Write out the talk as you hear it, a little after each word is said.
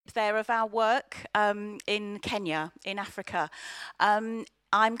there of our work in Kenya, in Africa. I'm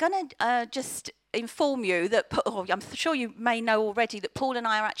going to just inform you that, I'm sure you may know already, that Paul and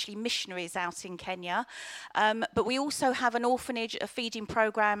I are actually missionaries out in Kenya, but we also have an orphanage, a feeding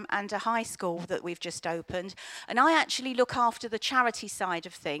program, and a high school that we've just opened. And I actually look after the charity side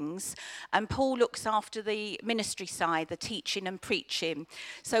of things, and Paul looks after the ministry side, the teaching and preaching.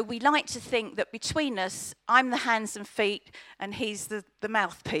 So we like to think that between us, I'm the hands and feet, and he's the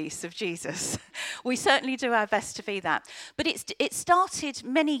mouthpiece of Jesus. We certainly do our best to be that. But it started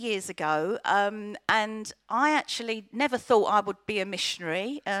many years ago, and I actually never thought I would be a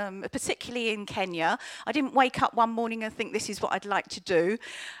missionary, particularly in Kenya. I didn't wake up one morning and think this is what I'd like to do.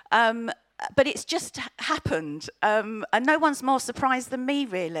 But it's just happened, and no one's more surprised than me,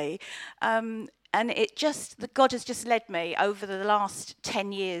 really. And God has just led me over the last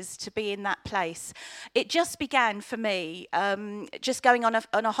 10 years to be in that place. It just began for me, just going on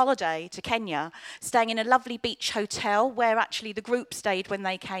a holiday to Kenya, staying in a lovely beach hotel where actually the group stayed when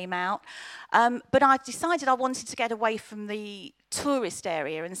they came out. But I decided I wanted to get away from the tourist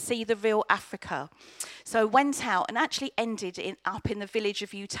area and see the real Africa. So I went out and actually ended up in the village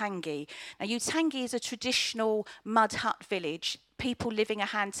of Utangi. Now, Utangi is a traditional mud hut village, people living a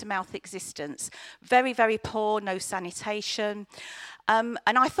hand-to-mouth existence. Very, very poor, no sanitation. And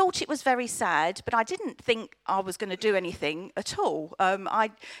I thought it was very sad, but I didn't think I was going to do anything at all.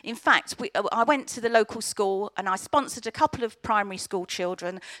 In fact, I went to the local school and I sponsored a couple of primary school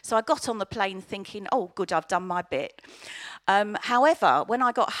children. So I got on the plane thinking, oh, good, I've done my bit. However, when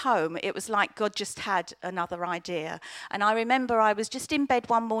I got home, it was like God just had another idea. And I remember I was just in bed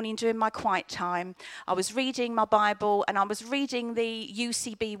one morning doing my quiet time. I was reading my Bible and I was reading the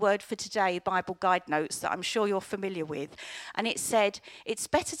UCB Word for Today Bible guide notes that I'm sure you're familiar with. And it said, it's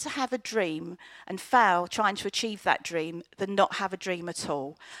better to have a dream and fail trying to achieve that dream than not have a dream at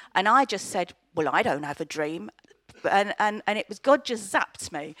all. And I just said, well, I don't have a dream. And it was God just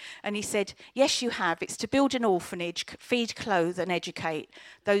zapped me. And he said, yes, you have. It's to build an orphanage, feed, clothe and educate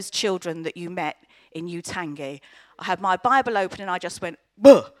those children that you met in Utangi. I had my Bible open and I just went,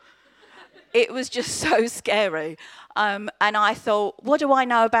 buh. It was just so scary. And I thought, what do I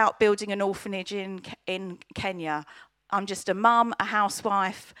know about building an orphanage in Kenya? I'm just a mum, a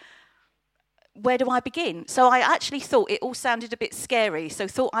housewife. Where do I begin? So I actually thought it all sounded a bit scary, so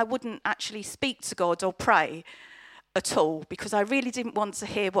thought I wouldn't actually speak to God or pray at all, because I really didn't want to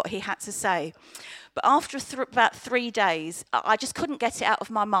hear what he had to say. But after about 3 days, I just couldn't get it out of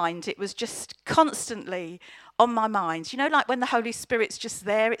my mind. It was just constantly on my mind. You know, like when the Holy Spirit's just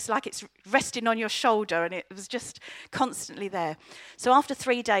there, it's like it's resting on your shoulder, and it was just constantly there. So after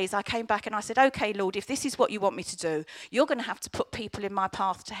 3 days, I came back and I said, okay, Lord, if this is what you want me to do, you're going to have to put people in my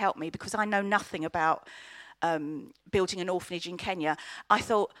path to help me, because I know nothing about building an orphanage in Kenya. I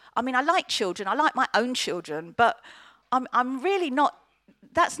thought, I mean, I like children, I like my own children, but I'm really not,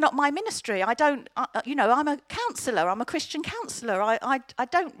 that's not my ministry. I don't, I'm a counsellor, I'm a Christian counsellor. I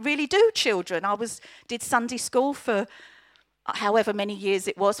don't really do children. Did Sunday school for however many years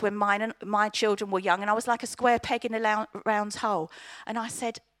it was when my children were young, and I was like a square peg in a round hole. And I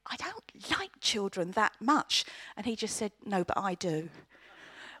said, I don't like children that much. And he just said, no, but I do.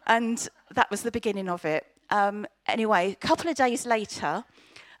 And that was the beginning of it. Anyway, a couple of days later,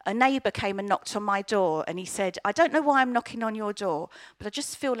 a neighbour came and knocked on my door, and he said, I don't know why I'm knocking on your door, but I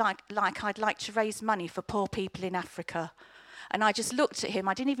just feel like I'd like to raise money for poor people in Africa. And I just looked at him.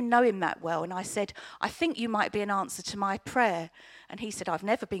 I didn't even know him that well. And I said, I think you might be an answer to my prayer. And he said, I've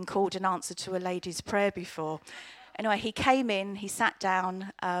never been called an answer to a lady's prayer before. Anyway, he came in, he sat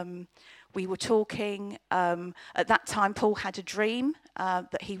down, we were talking. At that time, Paul had a dream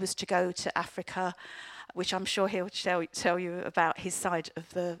that he was to go to Africa, which I'm sure he'll tell you about his side of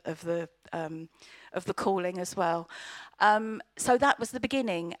the calling as well. So that was the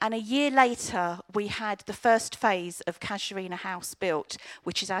beginning. And a year later, we had the first phase of Casuarina House built,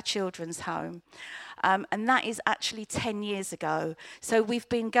 which is our children's home. And that is actually 10 years ago. So we've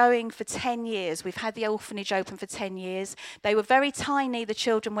been going for 10 years. We've had the orphanage open for 10 years. They were very tiny, the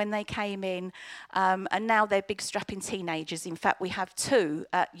children, when they came in. And now they're big, strapping teenagers. In fact, we have 2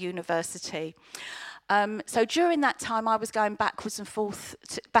 at university. So during that time, I was going back and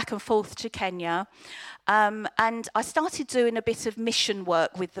forth to Kenya, and I started doing a bit of mission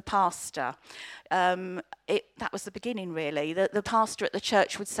work with the pastor. That was the beginning, really. The pastor at the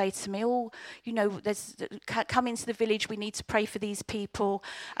church would say to me, "Oh, come into the village. We need to pray for these people."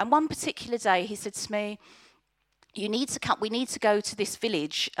 And one particular day, he said to me, "You need to come. We need to go to this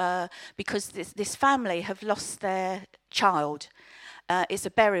village because this family have lost their child." it's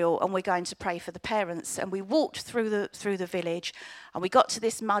a burial, and we're going to pray for the parents. And we walked through the village, and we got to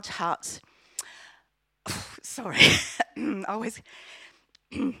this mud hut. Sorry, I've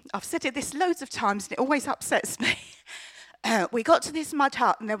said this loads of times, and it always upsets me. We got to this mud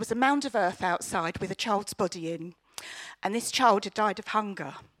hut, and there was a mound of earth outside with a child's body in, and this child had died of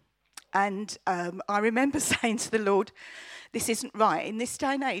hunger. And I remember saying to the Lord, this isn't right. In this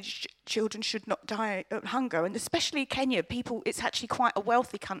day and age, children should not die of hunger. And especially Kenya, it's actually quite a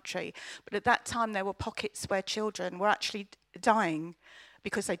wealthy country. But at that time, there were pockets where children were actually dying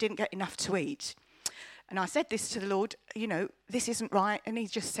because they didn't get enough to eat. And I said this to the Lord, this isn't right. And he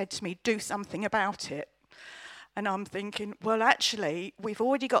just said to me, do something about it. And I'm thinking, well, actually, we've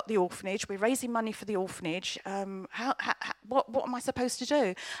already got the orphanage. We're raising money for the orphanage. What am I supposed to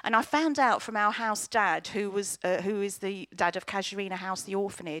do? And I found out from our house dad, who is the dad of Casuarina House, the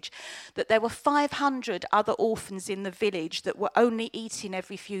orphanage, that there were 500 other orphans in the village that were only eating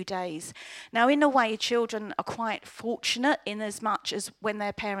every few days. Now, in a way, children are quite fortunate in as much as when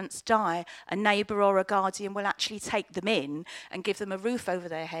their parents die, a neighbour or a guardian will actually take them in and give them a roof over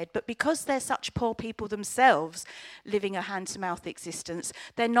their head. But because they're such poor people themselves, living a hand-to-mouth existence,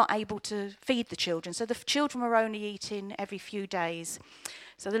 they're not able to feed the children. So the children were only eating every few days.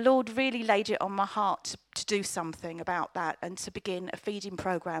 So the Lord really laid it on my heart to do something about that and to begin a feeding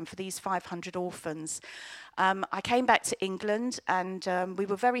programme for these 500 orphans. I came back to England, and we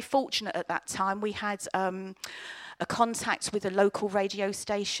were very fortunate at that time. We had a contact with a local radio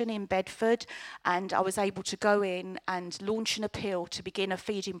station in Bedford, and I was able to go in and launch an appeal to begin a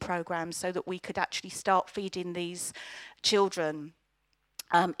feeding programme so that we could actually start feeding these children.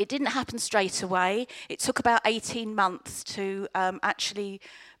 It didn't happen straight away. It took about 18 months to actually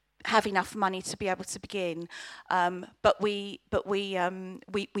have enough money to be able to begin, but we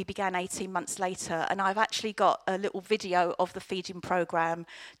began 18 months later, and I've actually got a little video of the feeding programme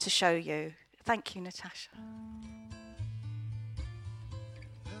to show you. Thank you, Natasha.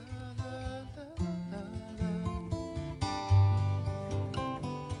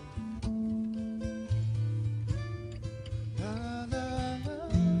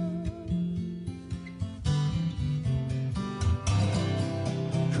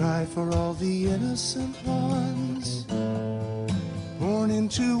 Cry for all the innocent ones, born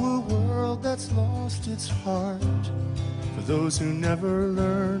into a world that's lost its heart, for those who never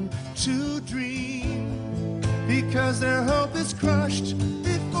learn to dream, because their hope is crushed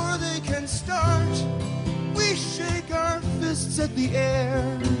before they can start. We shake our fists at the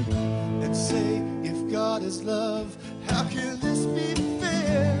air and say, if God is love, how can this be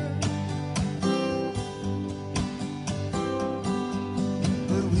fair?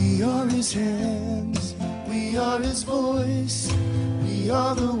 We are his hands, we are his voice, we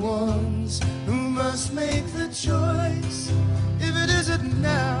are the ones who must make the choice. If it isn't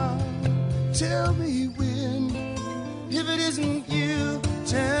now, tell me when. If it isn't you,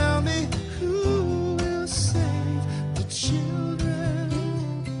 tell me who will save the children.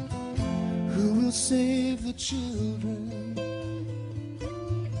 Who will save the children?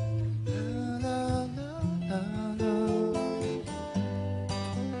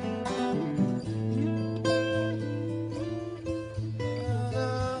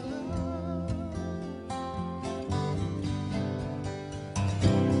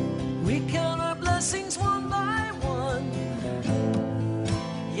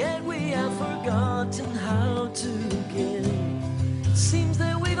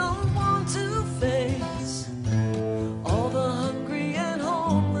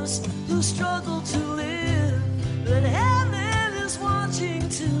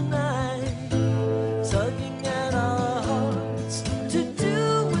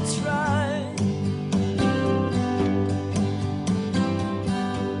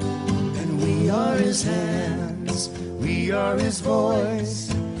 Hands, we are his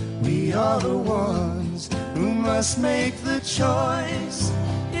voice, we are the ones who must make the choice.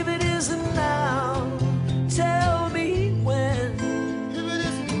 If it isn't now, tell me when. If it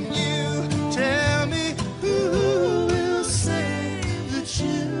isn't you, tell me who will save the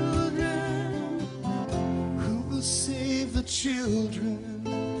children. Who will save the children?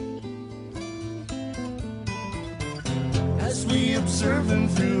 As we observe them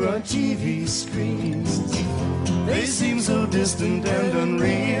through our TV screens, they seem so distant and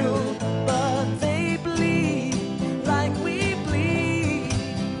unreal, but they bleed like we bleed,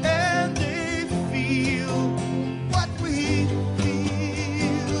 and they feel what we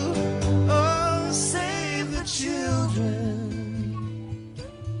feel. Oh, save the children.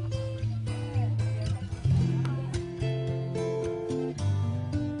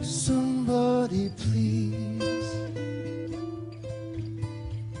 Somebody please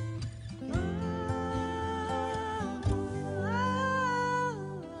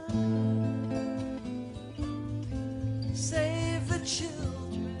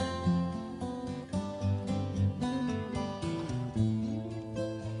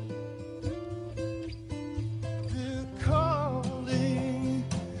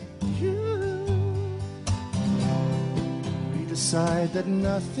decide that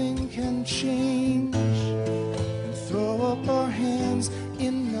nothing can change, and throw up our hands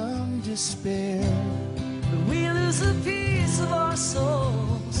in numb despair. But we lose the peace of our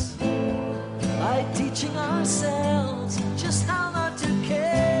souls by teaching ourselves just how not to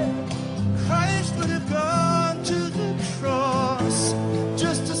care. Christ would have gone to the cross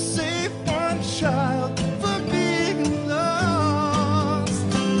just to save one child from being lost.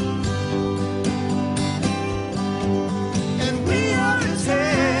 And we are his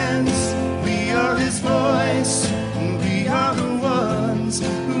hands, we are his voice, and we are the ones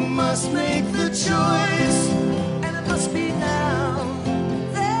who must make the choice. And it must be now,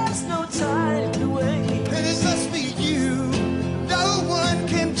 there's no time to wait. And it must be you, no one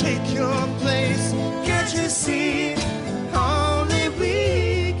can take your place. Can't you see? Only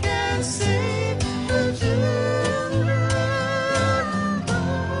we can save the children.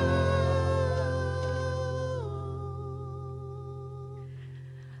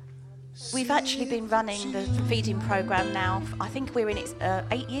 We've actually been running the feeding program now. I think we're in it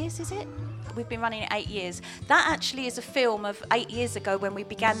 8 years, is it? We've been running it 8 years. That actually is a film of 8 years ago when we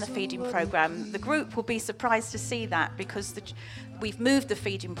began the feeding program. The group will be surprised to see that because we've moved the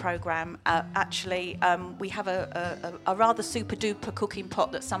feeding program. We have a rather super duper cooking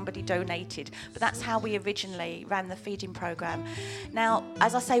pot that somebody donated, but that's how we originally ran the feeding program. Now,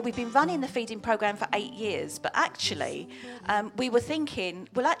 as I say, we've been running the feeding program for 8 years, but actually we were thinking,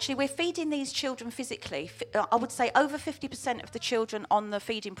 well, actually we're feeding these children physically. I would say over 50% of the children on the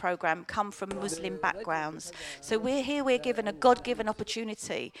feeding program come from Muslim backgrounds. So we're given a God-given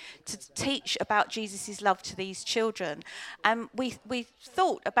opportunity to teach about Jesus' love to these children. And we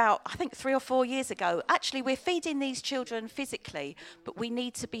thought about, I think 3 or 4 years ago, actually we're feeding these children physically, but we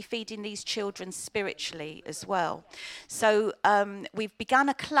need to be feeding these children spiritually as well. So we've begun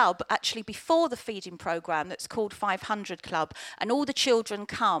a club actually before the feeding program that's called 500 Club, and all the children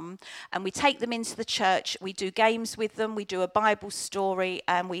come and we take them into the church, we do games with them, we do a Bible story,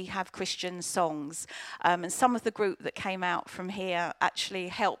 and we have Christian songs. And some of the group that came out from here actually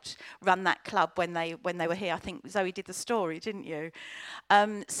helped run that club when they were here. I think Zoe did the story, didn't you?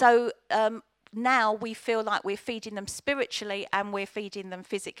 Now we feel like we're feeding them spiritually and we're feeding them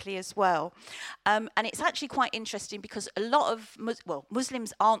physically as well. And it's actually quite interesting because a lot of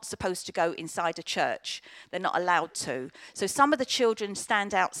Muslims aren't supposed to go inside a church. They're not allowed to. So some of the children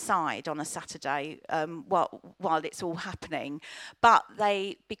stand outside on a Saturday while it's all happening. But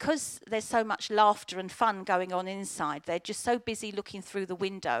because there's so much laughter and fun going on inside, they're just so busy looking through the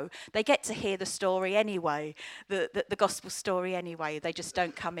window, they get to hear the story anyway, the gospel story anyway. They just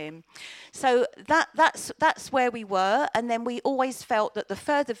don't come in. So that's where we were, and then we always felt that the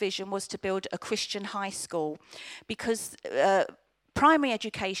further vision was to build a Christian high school because primary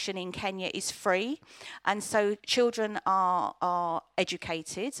education in Kenya is free, and so children are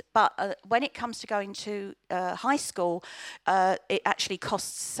educated, but when it comes to going to high school, it actually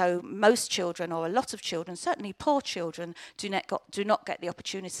costs. So most children, or a lot of children, certainly poor children, do not get the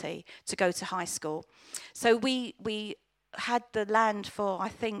opportunity to go to high school. So we had the land for, I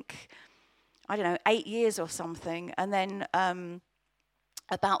think, 8 years or something. And then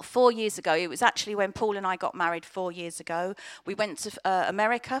about 4 years ago, it was actually when Paul and I got married 4 years ago, we went to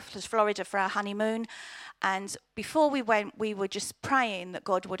America, to Florida for our honeymoon. And before we went, we were just praying that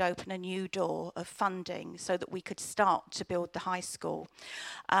God would open a new door of funding so that we could start to build the high school.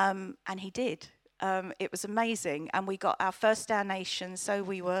 And he did. It was amazing. And we got our first donation, so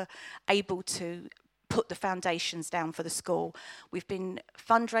we were able to put the foundations down for the school. We've been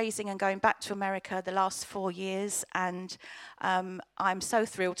fundraising and going back to America the last 4 years, and I'm so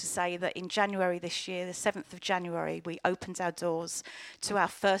thrilled to say that in January this year, the 7th of January, we opened our doors to our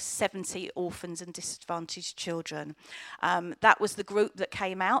first 70 orphans and disadvantaged children. That was the group that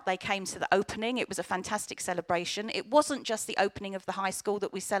came out. They came to the opening. It was a fantastic celebration. It wasn't just the opening of the high school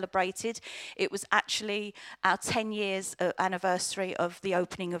that we celebrated. It was actually our 10 years anniversary of the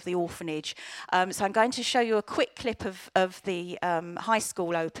opening of the orphanage. So I'm going to show you a quick clip of the high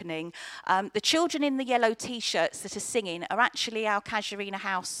school opening. The children in the yellow T-shirts that are singing are actually our Casuarina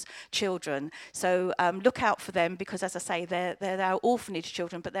House children. So look out for them because, as I say, they're our orphanage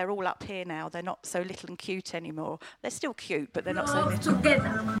children, but they're all up here now. They're not so little and cute anymore. They're still cute, but they're not so little.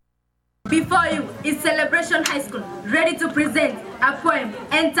 Together. Before you is Celebration High School, ready to present a poem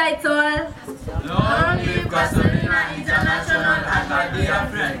entitled Long Live Casuarina International and my dear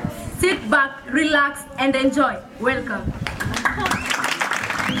friends. Sit back, relax, and enjoy. Welcome.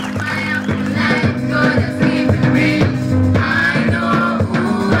 I know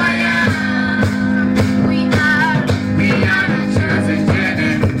who I am. We are the chosen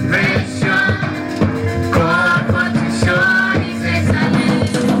generation. God, what you show is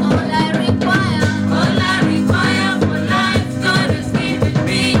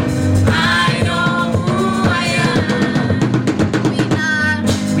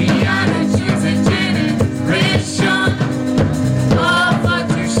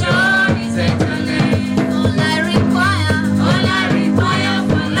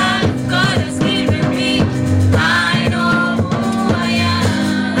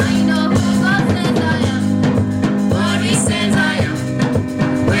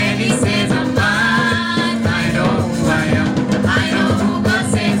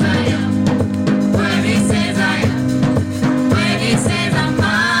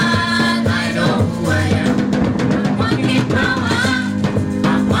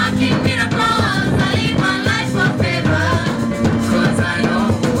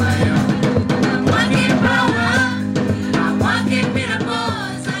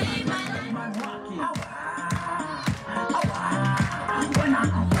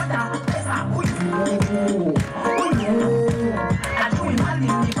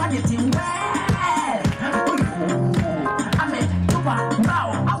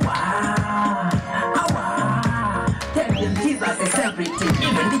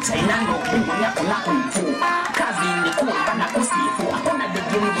picha inano Mungu yako lako mkuu kazi ni kuwa na kusifu hakuna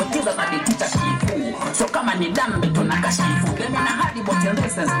degree botiza za dituta kifu so kama ni dambi tunakashifu them on a hard but your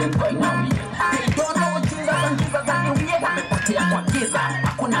race has been going on they don't know Jesus and Jesus and you yeah wamepotea kwa giza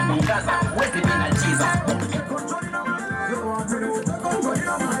hakuna mwangaza wezi bila Jesus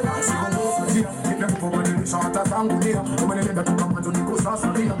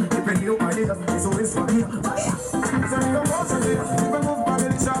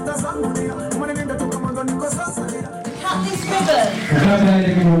Cut this ribbon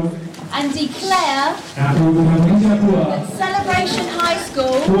and declare that Celebration High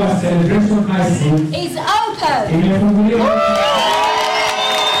School is open.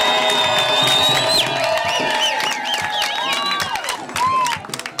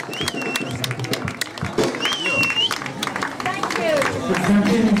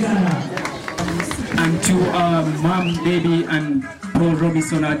 And to Mom, Baby, and Paul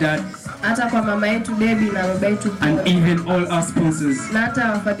Robinson, our dad. Hata kwa mama yetu Debbie na baba yetu and even all our sponsors na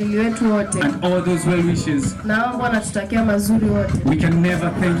hata wafadhili wetu wote and all those well wishes. Na wao wanatutakia mazuri wote. We can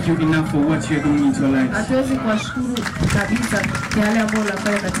never thank you enough for what you are doing in your lives. Hatuwezi kuwashukuru kabisa kwa yale ambayo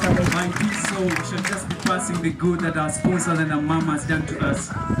unafanya katika maisha. My peace soul should just be passing the good that our sponsors and our mama has done to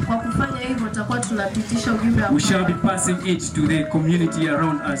us. Kwa kufanya hivyo tutakuwa tunapitisha ujumbe we shall be passing it to the community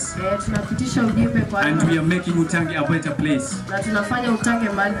around us. Tunapitisha ujumbe kwa and we are making Utange a better place. Na tunafanya Utange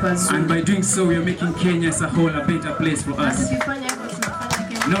mahali pazuri. And by doing so we are making Kenya as a whole a better place for us.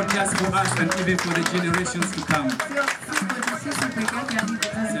 Not just for us and even for the generations to come. That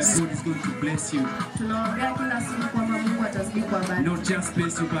God is going to bless you. Not just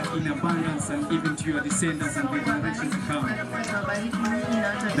bless you but in abundance and even to your descendants and the generations to come.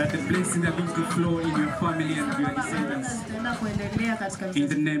 That the blessings are going to flow in your family and your descendants. In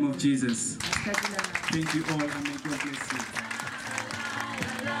the name of Jesus. Thank you all and may God bless you.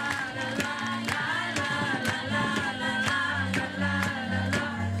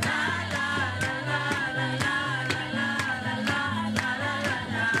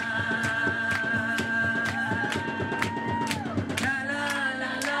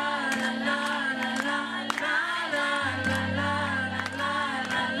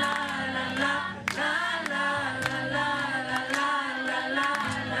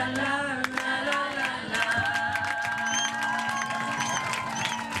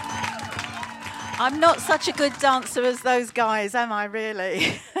 I'm not such a good dancer as those guys, am I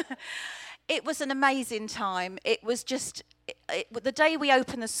really? It was an amazing time. It was just, the day we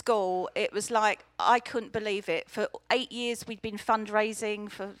opened the school, it was like, I couldn't believe it. For 8 years, we'd been fundraising.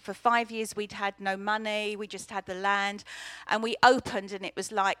 For 5 years, we'd had no money. We just had the land. And we opened, and it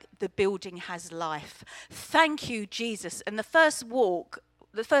was like the building has life. Thank you, Jesus. And the first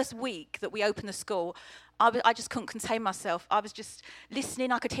week that we opened the school, I just couldn't contain myself. I was just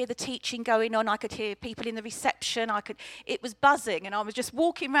listening. I could hear the teaching going on. I could hear people in the reception. It was buzzing. And I was just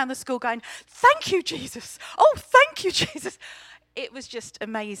walking around the school going, thank you, Jesus. Oh, thank you, Jesus. It was just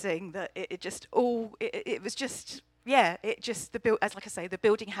amazing that it was just, as like I say, the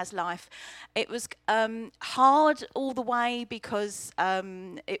building has life. It was hard all the way because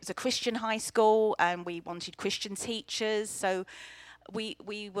it was a Christian high school and we wanted Christian teachers. So we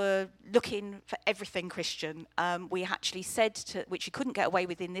were looking for everything Christian. We actually said, which you couldn't get away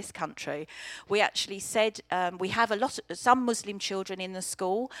with in this country, we actually said we have some Muslim children in the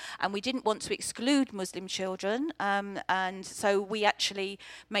school and we didn't want to exclude Muslim children. And so we actually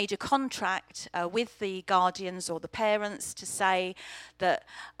made a contract with the guardians or the parents to say that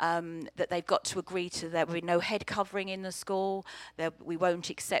they've got to agree to there will be no head covering in the school, that we won't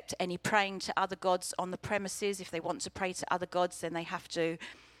accept any praying to other gods on the premises. If they want to pray to other gods, then they have to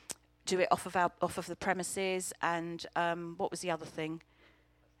do it off of the premises. And what was the other thing?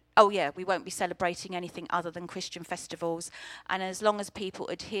 Oh yeah, we won't be celebrating anything other than Christian festivals. And as long as people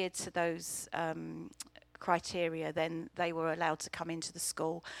adhered to those criteria, then they were allowed to come into the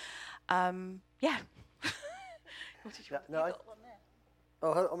school. Yeah. What did you got one there?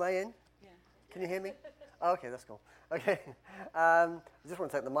 Oh, am I in? Yeah. Can you hear me? Oh, okay, that's cool. Okay. I just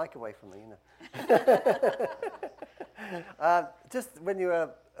want to take the mic away from me, just when you were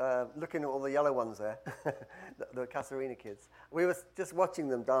looking at all the yellow ones there, the Casarina kids, we were just watching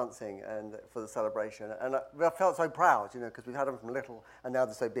them dancing and for the celebration, and I felt so proud, because we've had them from little, and now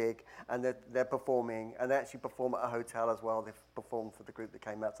they're so big, and they're performing, and they actually perform at a hotel as well. They've performed for the group that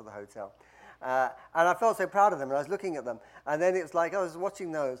came out to the hotel. And I felt so proud of them, and I was looking at them, and then it was like I was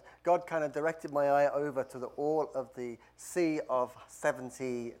watching those, God kind of directed my eye over to all of the sea of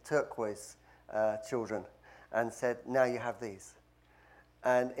 70 turquoise children, and said, now you have these.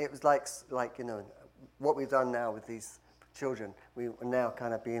 And it was like what we've done now with these children. We are now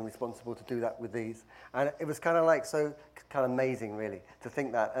kind of being responsible to do that with these. And it was kind of like so kind of amazing, really, to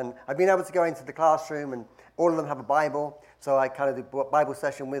think that. And I've been able to go into the classroom, and all of them have a Bible, so I kind of do a Bible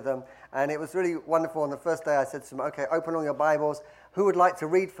session with them. And it was really wonderful. On the first day, I said to them, okay, open all your Bibles. Who would like to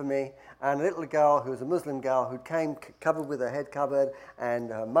read for me? And a little girl who was a Muslim girl who came covered with her head covered, and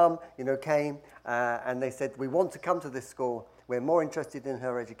her mum, came, and they said, we want to come to this school. We're more interested in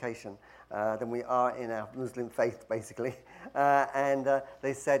her education than we are in our Muslim faith, basically. And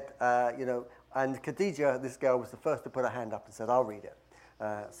they said, and Khadija, this girl, was the first to put her hand up and said, I'll read it.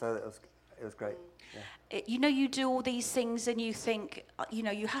 So it was great. Yeah. You do all these things and you think,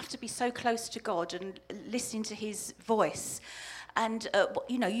 you have to be so close to God and listening to his voice. And,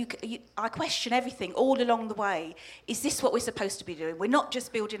 I question everything all along the way. Is this what we're supposed to be doing? We're not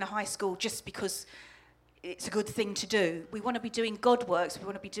just building a high school just because it's a good thing to do. We want to be doing God works. We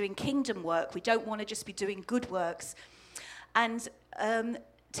want to be doing kingdom work. We don't want to just be doing good works. And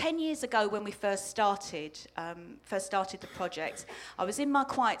 10 years ago when we first started the project, I was in my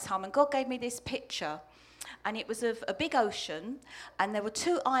quiet time and God gave me this picture. And it was of a big ocean, and there were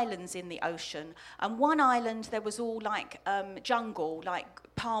 2 islands in the ocean. And one island, there was all like jungle, like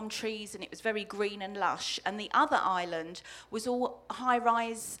palm trees, and it was very green and lush. And the other island was all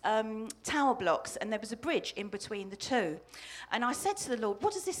high-rise tower blocks, and there was a bridge in between the 2. And I said to the Lord,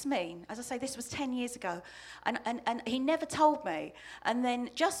 what does this mean? As I say, this was 10 years ago. And he never told me. And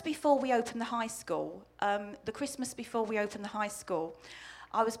then just before we opened the high school, the Christmas before we opened the high school,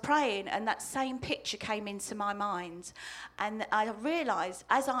 I was praying, and that same picture came into my mind. And I realised,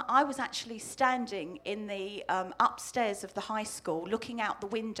 as I was actually standing in the upstairs of the high school, looking out the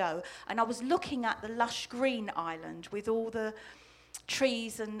window, and I was looking at the lush green island with all the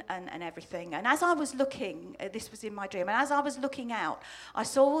trees and everything. And as I was looking, this was in my dream, and as I was looking out, I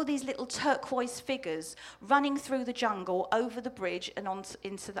saw all these little turquoise figures running through the jungle, over the bridge, and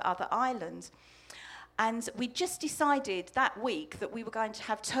into the other island. And we just decided that week that we were going to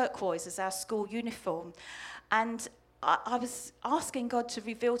have turquoise as our school uniform. And I was asking God to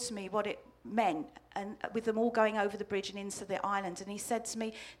reveal to me what it meant, and with them all going over the bridge and into the island. And he said to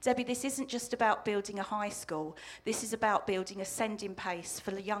me, Debbie, this isn't just about building a high school. This is about building a sending place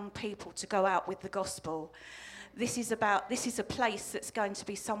for the young people to go out with the gospel. This is a place that's going to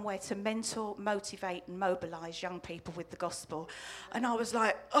be somewhere to mentor, motivate, and mobilise young people with the gospel. And I was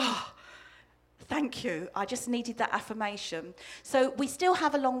like, oh, thank you. I just needed that affirmation. So we still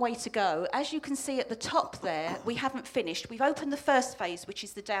have a long way to go. As you can see at the top there, we haven't finished. We've opened the first phase, which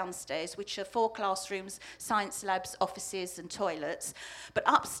is the downstairs, which are 4 classrooms, science labs, offices, and toilets. But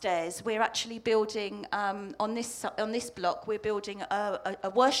upstairs, we're actually building, on this block, we're building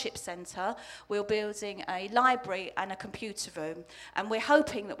a worship centre. We're building a library and a computer room. And we're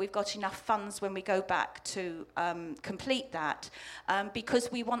hoping that we've got enough funds when we go back to complete that,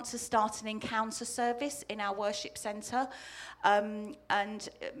 because we want to start an encounter service in our worship centre, and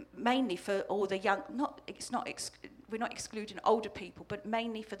mainly for all the young, we're not excluding older people, but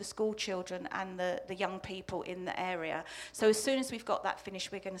mainly for the school children and the young people in the area. So as soon as we've got that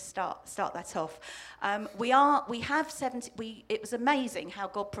finished, we're going to start that off. We have 70. It was amazing how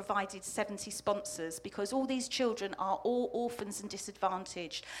God provided 70 sponsors, because all these children are all orphans and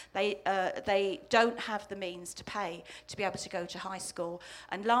disadvantaged. They don't have the means to pay to be able to go to high school.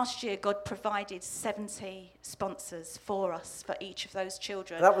 And last year, God provided 70 sponsors for us for each of those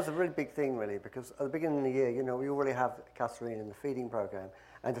children. That was a really big thing, really, because at the beginning of the year, we already have Catherine in the feeding program,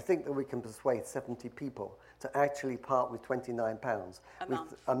 and to think that we can persuade 70 people to actually part with £29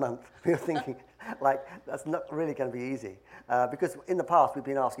 a month, we were thinking, like, that's not really going to be easy. Because in the past, we've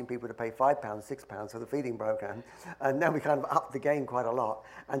been asking people to pay £5, £6 for the feeding program, and now we kind of upped the game quite a lot.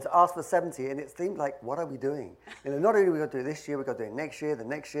 And to ask for 70, and it seemed like, what are we doing? Not only are we going to do it this year, we've got to do it next year, the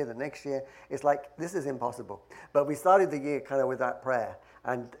next year, the next year. It's like, this is impossible. But we started the year kind of with that prayer,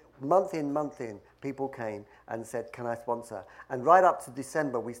 and month in, people came and said, can I sponsor? And right up to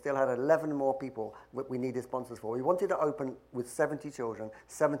December, we still had 11 more people we needed sponsors for. We wanted to open with 70 children,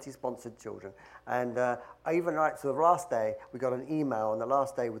 70 sponsored children. And even right to the last day, we got an email on the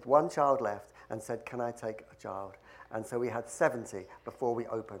last day with 1 child left and said, can I take a child? And so we had 70 before we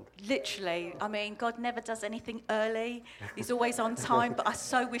opened. Literally. I mean, God never does anything early. He's always on time, but I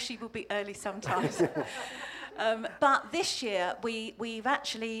so wish he would be early sometimes. But this year, we've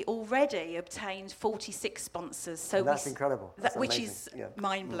actually already obtained 46 sponsors. So and that's incredible. That's which is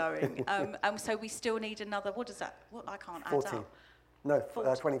mind-blowing. And so we still need another, what is that? What I can't 14. add up. No,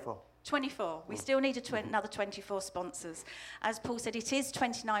 24. 24. We still need another 24 sponsors. As Paul said, it is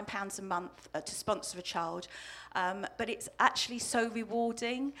 £29 a month to sponsor a child. But it's actually so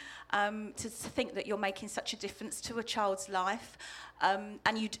rewarding to think that you're making such a difference to a child's life.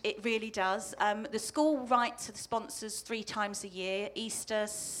 It really does. The school write to the sponsors 3 times a year, Easter,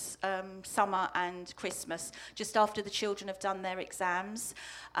 summer and Christmas, just after the children have done their exams.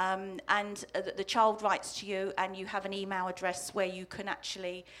 The child writes to you, and you have an email address where you can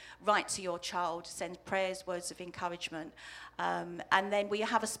actually write to your child, send prayers, words of encouragement. And then we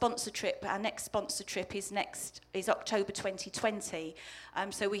have a sponsor trip. Our next sponsor trip is October 2020.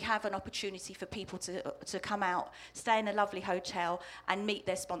 So we have an opportunity for people to come out, stay in a lovely hotel and meet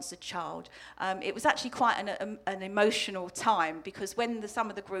their sponsored child. It was actually quite an emotional time, because when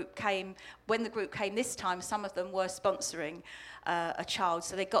the group came this time, some of them were sponsoring a child,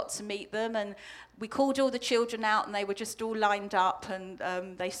 so they got to meet them, and we called all the children out, and they were just all lined up,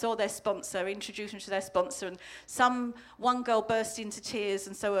 and they saw their sponsor, introduced them to their sponsor, and one girl burst into tears,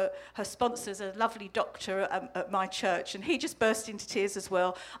 and so her sponsor's a lovely doctor at my church, and he just burst into tears as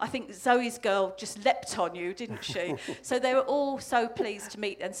well. I think Zoe's girl just leapt on you, didn't she? So they were all so pleased to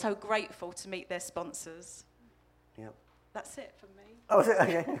meet and so grateful to meet their sponsors. Yeah. That's it from me. Oh, is it?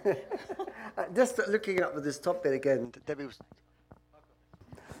 Okay. Just looking up at this top bit again, Debbie was...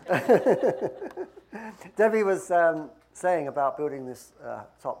 Debbie was saying about building this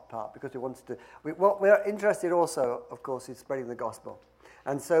top part because we wanted to. What we're interested also, of course, is spreading the gospel.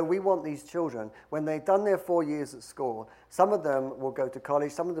 And so we want these children, when they've done their 4 years at school, some of them will go to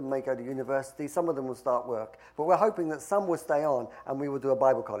college, some of them may go to university, some of them will start work. But we're hoping that some will stay on and we will do a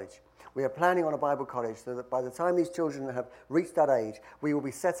Bible college. We are planning on a Bible college so that by the time these children have reached that age, we will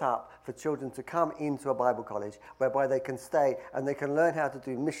be set up for children to come into a Bible college whereby they can stay and they can learn how to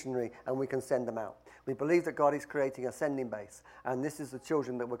do missionary and we can send them out. We believe that God is creating a sending base, and this is the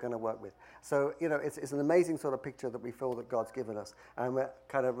children that we're going to work with. So, it's an amazing sort of picture that we feel that God's given us, and we're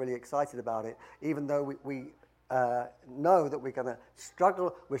kind of really excited about it, even though we know that we're going to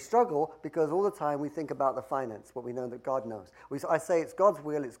struggle. We struggle because all the time we think about the finance, but we know that God knows. I say it's God's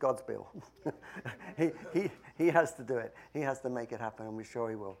will, it's God's bill. He has to do it. He has to make it happen, and we're sure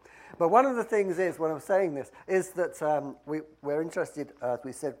he will. But one of the things is, when I'm saying this, is that we're interested, as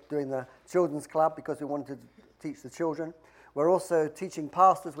we said, doing the children's club because we wanted to teach the children. We're also teaching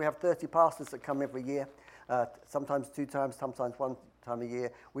pastors. We have 30 pastors that come every year, sometimes 2 times, sometimes 1 time a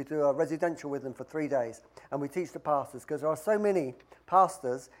year. We do a residential with them for 3 days, and we teach the pastors because there are so many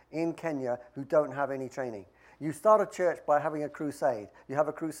pastors in Kenya who don't have any training. You start a church by having a crusade. You have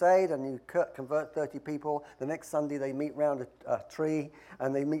a crusade and you convert 30 people. The next Sunday they meet round a tree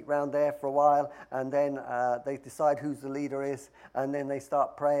and they meet round there for a while, and then they decide who the leader is, and then they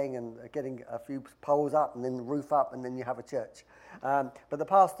start praying and getting a few poles up and then the roof up, and then you have a church. But the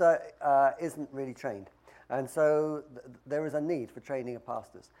pastor isn't really trained. And so there is a need for training of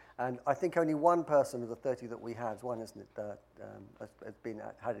pastors. And I think only one person of the 30 that we have, one isn't it, has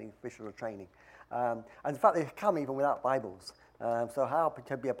had any official training. And in fact, they come even without Bibles. So how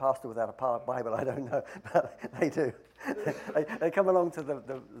to be a pastor without a Bible, I don't know, but they do. They come along to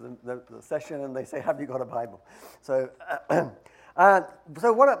the session and they say, have you got a Bible? So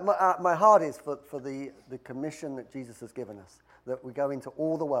so what my heart is for the commission that Jesus has given us, that we go into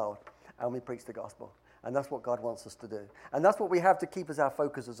all the world and we preach the gospel. And that's what God wants us to do. And that's what we have to keep as our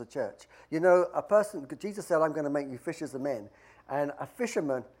focus as a church. Jesus said, I'm going to make you fishers of men. And a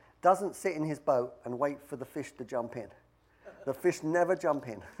fisherman doesn't sit in his boat and wait for the fish to jump in. The fish never jump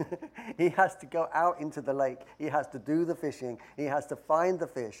in. He has to go out into the lake. He has to do the fishing. He has to find the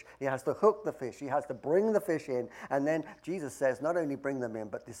fish. He has to hook the fish. He has to bring the fish in. And then Jesus says, not only bring them in,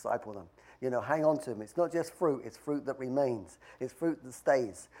 but disciple them. Hang on to them. It's not just fruit. It's fruit that remains. It's fruit that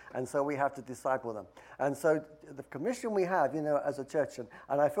stays. And so we have to disciple them. And so the commission we have, as a church, and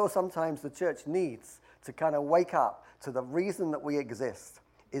I feel sometimes the church needs to kind of wake up to the reason that we exist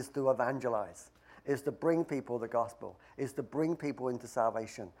is to evangelize, is to bring people the gospel, is to bring people into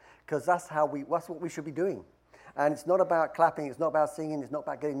salvation. Because that's what we should be doing. And it's not about clapping, it's not about singing, it's not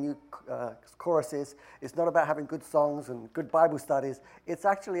about getting new choruses, it's not about having good songs and good Bible studies. It's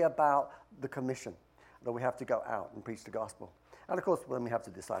actually about the commission that we have to go out and preach the gospel. And of course, then we have to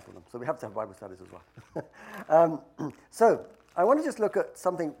disciple them. So we have to have Bible studies as well. So I want to just look at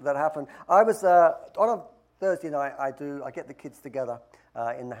something that happened. I was, on a Thursday night, I get the kids together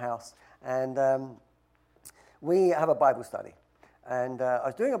in the house, and we have a Bible study. And I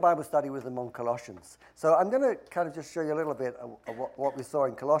was doing a Bible study with them on Colossians. So I'm going to kind of just show you a little bit of what we saw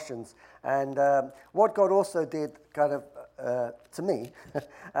in Colossians, and what God also did kind of to me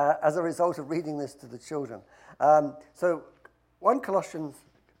as a result of reading this to the children. So 1 Colossians,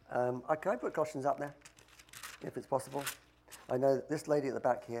 can I put Colossians up there, if it's possible? I know this lady at the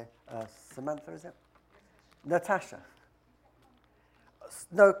back here, Samantha, is it? Natasha.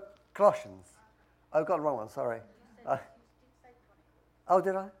 No, Colossians. I got the wrong one, sorry. Oh,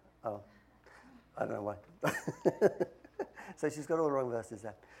 did I? Oh, I don't know why. So she's got all the wrong verses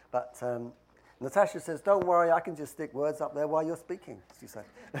there. But Natasha says, don't worry, I can just stick words up there while you're speaking, she said.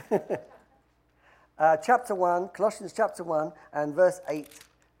 Chapter 1, Colossians chapter 1, and verse 8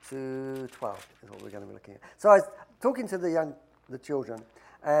 to 12 is what we're going to be looking at. So I was talking to the children,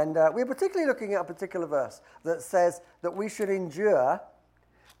 and we're particularly looking at a particular verse that says that we should endure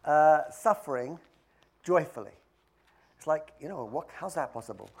suffering joyfully. It's like, how's that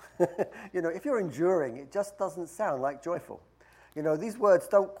possible? If you're enduring, it just doesn't sound like joyful. These words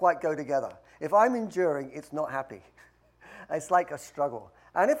don't quite go together. If I'm enduring, it's not happy. It's like a struggle.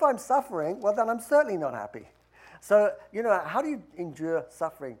 And if I'm suffering, well, then I'm certainly not happy. So, how do you endure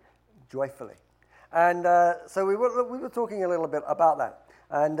suffering joyfully? And so we were talking a little bit about that.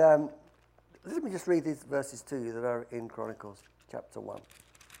 And let me just read these verses to you that are in Chronicles chapter 1.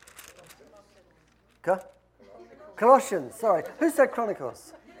 Colossians, sorry. Who said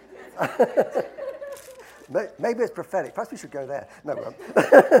Chronicles? Maybe it's prophetic. Perhaps we should go there. No, we won't.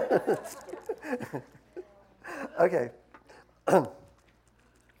 Okay.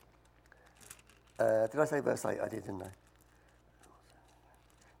 Did I say verse 8? I didn't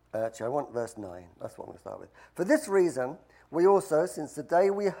I? Actually, I want verse 9. That's what I'm going to start with. For this reason, we also, since the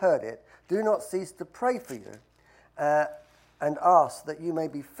day we heard it, do not cease to pray for you and ask that you may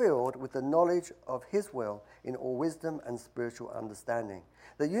be filled with the knowledge of his will in all wisdom and spiritual understanding,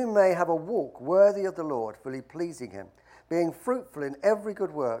 that you may have a walk worthy of the Lord, fully pleasing him, being fruitful in every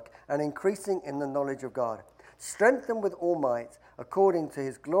good work and increasing in the knowledge of God, strengthened with all might, according to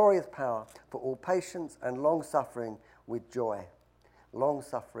his glorious power, for all patience and long-suffering with joy.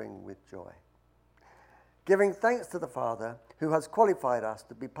 Long-suffering with joy. Giving thanks to the Father, who has qualified us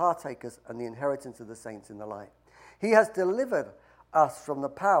to be partakers in the inheritance of the saints in the light. He has delivered us from the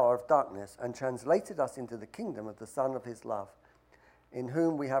power of darkness and translated us into the kingdom of the Son of his love, in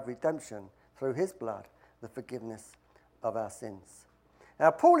whom we have redemption through his blood, the forgiveness of our sins.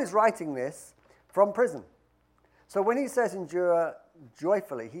 Now, Paul is writing this from prison. So when he says endure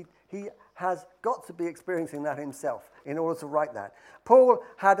joyfully, he has got to be experiencing that himself in order to write that. Paul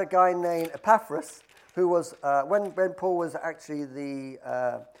had a guy named Epaphras, who was, when Paul was actually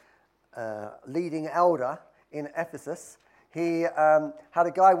the leading elder in Ephesus, he had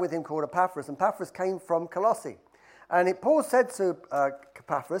a guy with him called Epaphras, and Epaphras came from Colossae. And Paul said to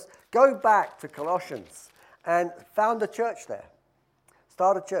Epaphras, go back to Colossians and found a church there.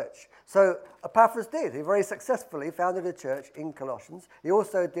 Start a church. So Epaphras did. He very successfully founded a church in Colossians. He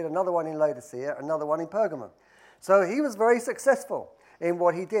also did another one in Laodicea, another one in Pergamum. So he was very successful in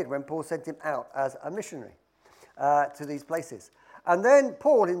what he did when Paul sent him out as a missionary to these places. And then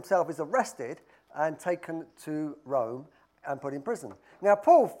Paul himself is arrested and taken to Rome and put in prison. Now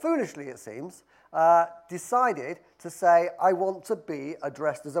Paul, foolishly it seems, decided to say, I want to be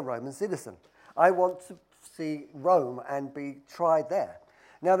addressed as a Roman citizen. I want to see Rome and be tried there.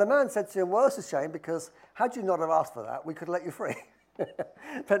 Now the man said to him, well, it's a shame, because had you not have asked for that, we could let you free.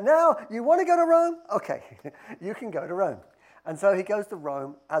 But now you want to go to Rome? Okay, you can go to Rome. And so he goes to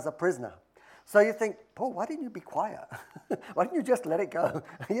Rome as a prisoner. So you think, Paul, why didn't you be quiet? Why didn't you just let it go?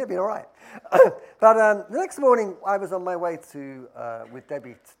 You'd be all right. But the next morning, I was on my way with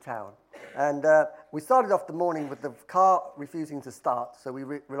Debbie to town. And we started off the morning with the car refusing to start, so we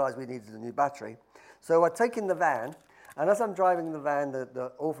realized we needed a new battery. So I'd taken the van, and as I'm driving the van,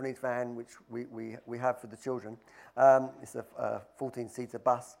 the orphanage van, which we have for the children, it's a 14-seater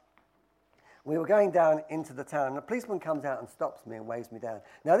bus, we were going down into the town, and a policeman comes out and stops me and waves me down.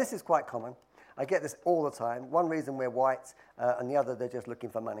 Now, this is quite common. I get this all the time. One reason we're white, and the other, they're just looking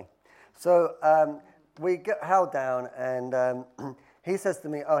for money. So we get held down, and he says to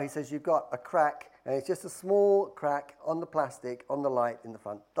me, you've got a crack, and it's just a small crack on the plastic, on the light in the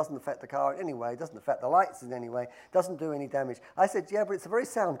front. Doesn't affect the car in any way, doesn't affect the lights in any way, doesn't do any damage. I said, yeah, but it's a very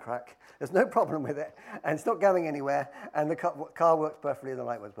sound crack. There's no problem with it, and it's not going anywhere, and the car works perfectly, and the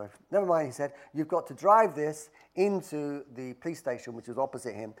light works perfectly. Never mind, he said, you've got to drive this into the police station, which was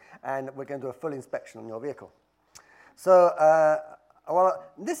opposite him, and we're going to do a full inspection on your vehicle. So,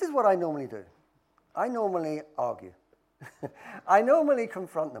 this is what I normally do. I normally argue. I normally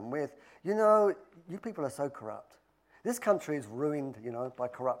confront them with, you people are so corrupt. This country is ruined, by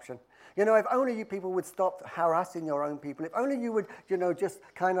corruption. If only you people would stop harassing your own people, if only you would, just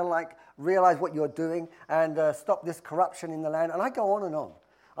kind of like realize what you're doing and stop this corruption in the land. And I go on and on.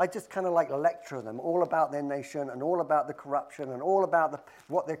 I just kind of like lecture them all about their nation and all about the corruption and all about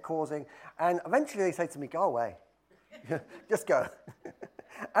what they're causing. And eventually they say to me, go away. Just go.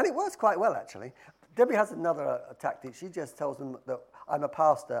 And it works quite well, actually. Debbie has another tactic. She just tells them that I'm a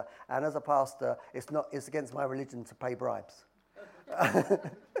pastor, and as a pastor, it's against my religion to pay bribes.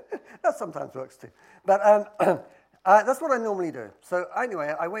 That sometimes works too. But that's what I normally do. So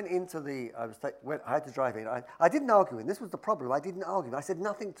anyway, I went into I had to drive in. I didn't argue with him. This was the problem. I didn't argue. I said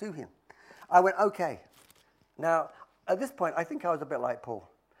nothing to him. I went, okay. Now, at this point, I think I was a bit like Paul.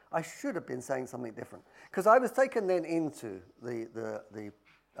 I should have been saying something different. Because I was taken then into the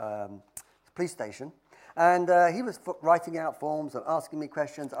police station, and he was writing out forms and asking me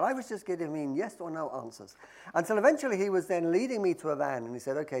questions, and I was just giving him yes or no answers. Until eventually he was then leading me to a van, and he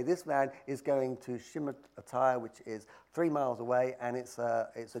said, okay, this van is going to Shimmer Attire, which is 3 miles away, and it's a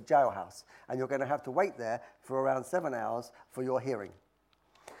jailhouse, and you're going to have to wait there for around 7 hours for your hearing.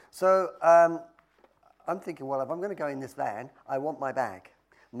 So I'm thinking, well, if I'm going to go in this van, I want my bag.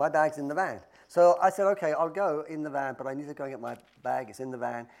 My bag's in the van. So I said, okay, I'll go in the van, but I need to go and get my bag. It's in the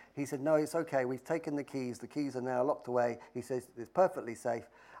van. He said, no, it's okay. We've taken the keys. The keys are now locked away. He says, it's perfectly safe.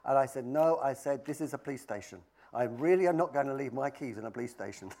 And I said, no, this is a police station. I really am not going to leave my keys in a police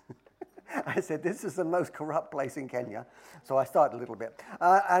station. I said, this is the most corrupt place in Kenya. So I started a little bit.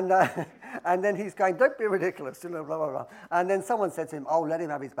 And then he's going, don't be ridiculous, blah, blah, blah. And then someone said to him, oh, let him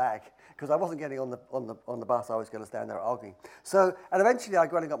have his bag. Because I wasn't getting on the bus. I was going to stand there arguing. So, and eventually I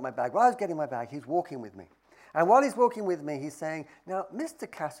went and got my bag. While I was getting my bag, he's walking with me. And while he's walking with me, he's saying, now, Mr.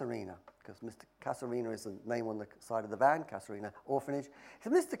 Casarina, because Mr. Casarina is the name on the side of the van, Casarina Orphanage. He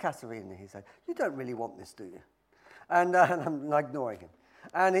said, Mr. Casarina, he said, you don't really want this, do you? And I'm ignoring him.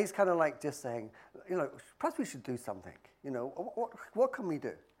 And he's kind of like just saying, perhaps we should do something. What can we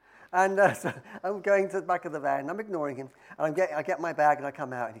do? And so I'm going to the back of the van, and I'm ignoring him, and I get my bag, and I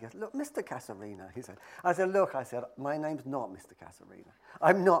come out, and he goes, look, Mr. Casarina, he said. I said, look, my name's not Mr. Casarina.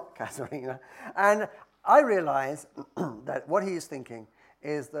 I'm not Casarina. And I realize that what he is thinking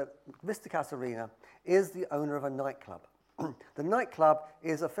is that Mr. Casarina is the owner of a nightclub. The nightclub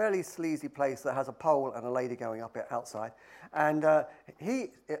is a fairly sleazy place that has a pole and a lady going up it outside. And he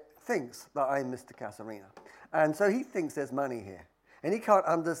thinks that I'm Mr. Casarina. And so he thinks there's money here. And he can't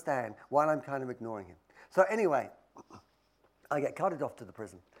understand why I'm kind of ignoring him. So anyway, I get carted off to the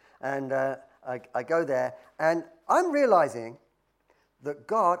prison. And I go there. And I'm realizing that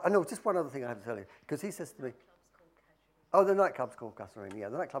God... I know, just one other thing I have to tell you. Because he says to me... Oh, the nightclub's called Casarina. Yeah,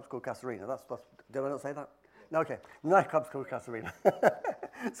 the nightclub's called Casarina. Did I not say that? No, okay. The nightclub's called Casarina.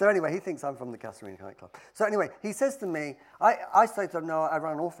 So anyway, he thinks I'm from the Casarina nightclub. So anyway, he says to me... I say to him, no, I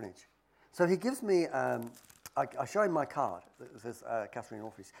run an orphanage. So he gives me... I show him my card that says Casarina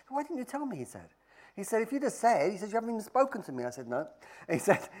Orphanage. Why didn't you tell me, he said. He said, if you'd have said, he said, you haven't even spoken to me. I said, no. He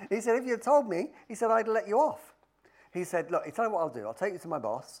said, if you had told me, he said, I'd let you off. He said, look, tell you what I'll do. I'll take you to my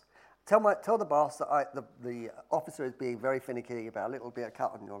boss. Tell the boss that the officer is being very finicky about a little bit of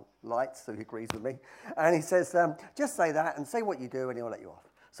cut on your lights, so he agrees with me. And he says, just say that and say what you do, and he'll let you off.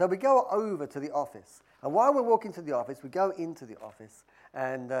 So we go over to the office. And while we're walking to the office, we go into the office,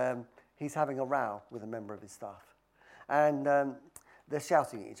 and he's having a row with a member of his staff. And they're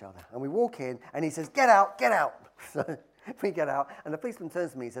shouting at each other. And we walk in, and he says, get out, get out. So we get out, and the policeman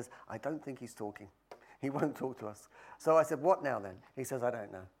turns to me and says, I don't think he's talking. He won't talk to us. So I said, what now then? He says, I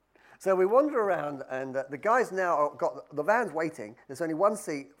don't know. So we wander around, and the guys now got the van's waiting. There's only one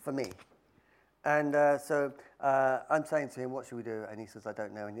seat for me. And so I'm saying to him, what should we do? And he says, I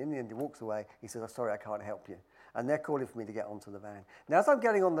don't know. And in the end, he walks away. He says, I'm sorry, I can't help you. And they're calling for me to get onto the van. Now, as I'm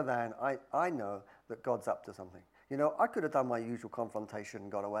getting on the van, I know that God's up to something. I could have done my usual confrontation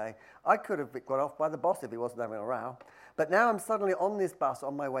and got away. I could have got off by the boss if he wasn't having a row. But now I'm suddenly on this bus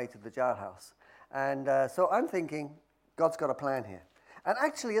on my way to the jailhouse. And so I'm thinking, God's got a plan here. And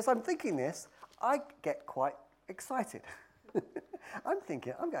actually, as I'm thinking this, I get quite excited. I'm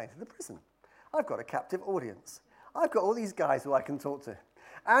thinking, I'm going to the prison. I've got a captive audience. I've got all these guys who I can talk to.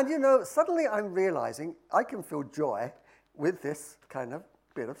 And, suddenly I'm realizing I can feel joy with this kind of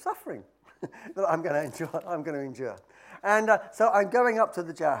bit of suffering that I'm going to endure. And so I'm going up to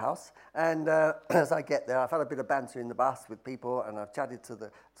the jailhouse, and as I get there, I've had a bit of banter in the bus with people, and I've chatted to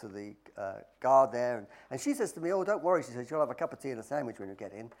the guard there, and she says to me, oh, don't worry, she says, you'll have a cup of tea and a sandwich when you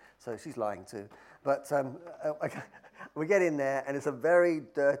get in. So she's lying too. But we get in there, and it's a very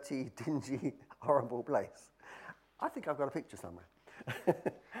dirty, dingy, horrible place. I think I've got a picture somewhere.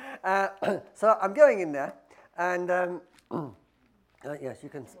 So I'm going in there, and yes,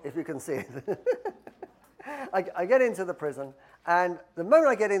 if you can see it. I get into the prison, and the moment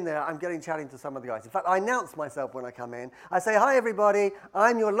I get in there, I'm chatting to some of the guys. In fact, I announce myself when I come in. I say, hi, everybody.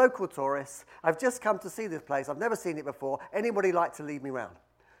 I'm your local tourist. I've just come to see this place. I've never seen it before. Anybody like to lead me round?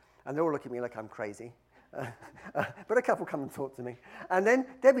 And they all look at me like I'm crazy. But a couple come and talk to me. And then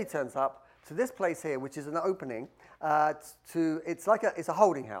Debbie turns up to this place here, which is an opening. It's a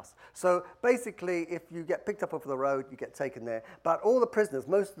holding house. So basically, if you get picked up off the road, you get taken there. But all the prisoners,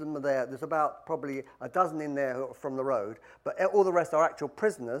 most of them are there. There's about probably a dozen in there from the road, but all the rest are actual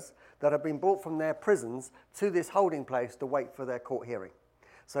prisoners that have been brought from their prisons to this holding place to wait for their court hearing.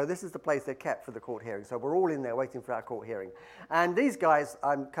 So this is the place they're kept for the court hearing. So we're all in there waiting for our court hearing. And these guys,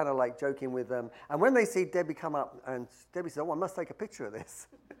 I'm kind of like joking with them. And when they see Debbie come up, and Debbie says, oh, I must take a picture of this.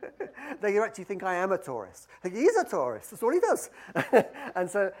 They actually think I am a tourist. They think, he's a tourist. That's all he does. And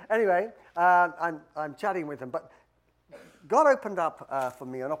so anyway, I'm chatting with them. But God opened up for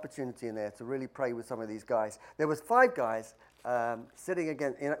me an opportunity in there to really pray with some of these guys. There was 5 guys sitting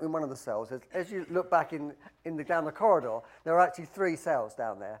again in one of the cells. As you look back down the corridor, there are actually 3 cells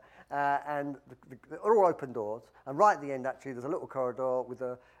down there, and they're all open doors. And right at the end, actually, there's a little corridor with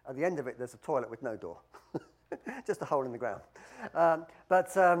at the end of it, there's a toilet with no door, just a hole in the ground,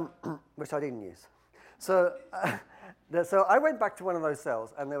 which I didn't use. So. So I went back to one of those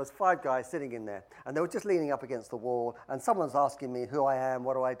cells, and there was 5 guys sitting in there, and they were just leaning up against the wall, and someone's asking me who I am,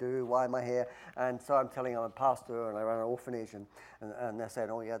 what do I do, why am I here, and so I'm telling them I'm a pastor, and I run an orphanage, and they're saying,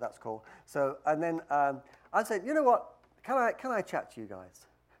 oh yeah, that's cool. So, and then I said, you know what, can I chat to you guys?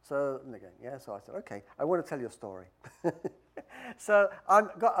 So, and they're going, yeah, so I said, okay, I want to tell you a story. So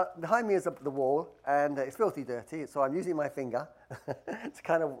behind me is the wall, and it's filthy dirty, so I'm using my finger to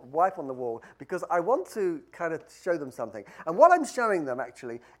kind of wipe on the wall, because I want to kind of show them something. And what I'm showing them,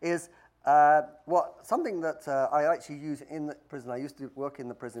 actually, is something that I actually use in the prison. I used to work in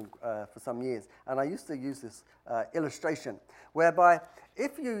the prison for some years, and I used to use this illustration, whereby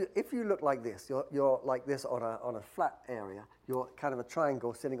if you look like this, you're like this on a flat area, you're kind of a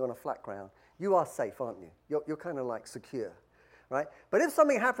triangle sitting on a flat ground, you are safe, aren't you? You're kind of like secure. Right? But if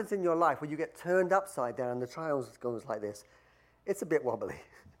something happens in your life where you get turned upside down, the triangle goes like this, it's a bit wobbly.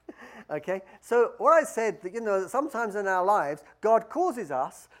 Okay? So what I said, that, sometimes in our lives, God causes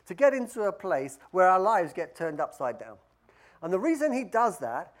us to get into a place where our lives get turned upside down. And the reason he does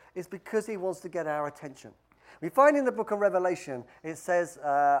that is because he wants to get our attention. We find in the book of Revelation, it says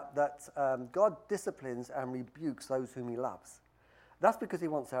that God disciplines and rebukes those whom he loves. That's because he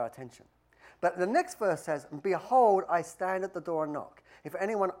wants our attention. But the next verse says, behold, I stand at the door and knock. If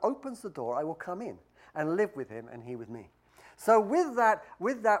anyone opens the door, I will come in and live with him and he with me. So with that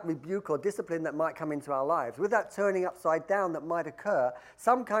rebuke or discipline that might come into our lives, with that turning upside down that might occur,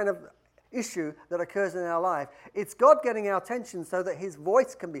 some kind of issue that occurs in our life, it's God getting our attention so that his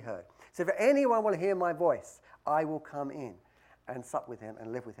voice can be heard. So if anyone will hear my voice, I will come in and sup with him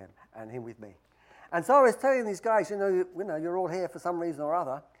and live with him and him with me. And so I was telling these guys, you're all here for some reason or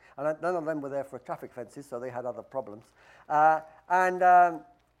other. And none of them were there for traffic offences, so they had other problems. And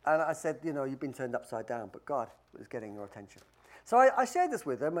I said, you've been turned upside down, but God was getting your attention. So I shared this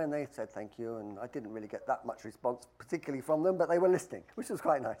with them, and they said thank you, and I didn't really get that much response, particularly from them, but they were listening, which was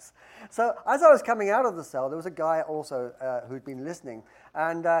quite nice. So as I was coming out of the cell, there was a guy also who'd been listening,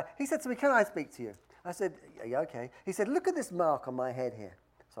 and he said to me, can I speak to you? I said, yeah, okay. He said, look at this mark on my head here.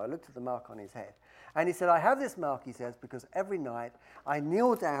 So I looked at the mark on his head. And he said, I have this mark, he says, because every night I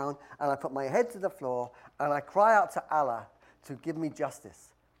kneel down and I put my head to the floor and I cry out to Allah to give me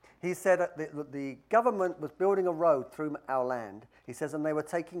justice. He said the government was building a road through our land, he says, and they were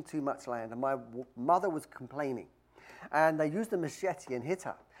taking too much land, and my mother was complaining. And they used a machete and hit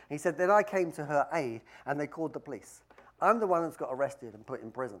her. He said, then I came to her aid and they called the police. I'm the one that's got arrested and put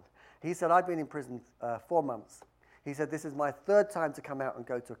in prison. He said, I've been in prison 4 months. He said, this is my 3rd time to come out and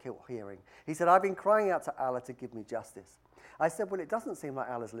go to a court hearing. He said, I've been crying out to Allah to give me justice. I said, well, it doesn't seem like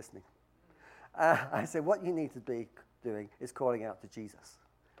Allah's listening. I said, what you need to be doing is calling out to Jesus.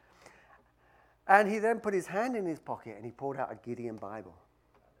 And he then put his hand in his pocket and he pulled out a Gideon Bible.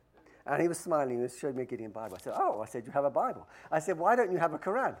 And he was smiling and showed me a Gideon Bible. I said, oh, you have a Bible. I said, why don't you have a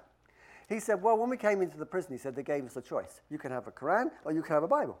Quran? He said, well, when we came into the prison, he said, they gave us a choice. You can have a Quran or you can have a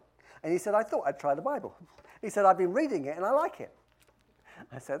Bible. And he said, I thought I'd try the Bible. He said, I've been reading it and I like it.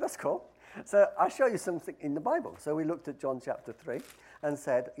 I said, that's cool. So I'll show you something in the Bible. So we looked at John chapter 3 and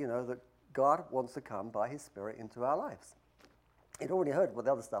said, that God wants to come by his Spirit into our lives. He'd already heard with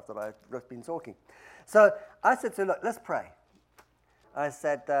the other stuff that I've been talking. So I said to him, look, let's pray. I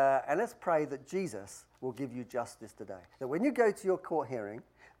said, and let's pray that Jesus will give you justice today. That when you go to your court hearing,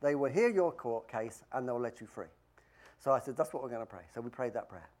 they will hear your court case and they'll let you free. So I said, that's what we're going to pray. So we prayed that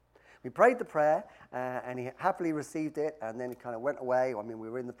prayer. We prayed the prayer, and he happily received it, and then he kind of went away. I mean,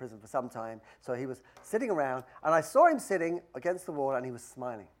 we were in the prison for some time, so he was sitting around, and I saw him sitting against the wall, and he was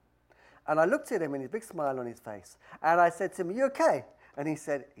smiling. And I looked at him, and a big smile on his face, and I said to him, are you okay? And he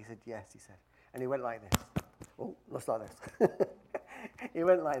said, yes, he said. And he went like this. Oh, not like this. he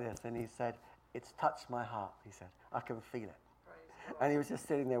went like this, and he said, "It's touched my heart," he said. "I can feel it." And he was just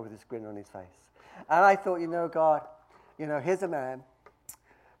sitting there with this grin on his face. And I thought, God, here's a man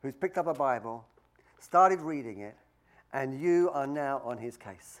who's picked up a Bible, started reading it, and you are now on his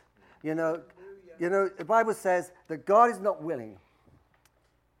case. The Bible says that God is not willing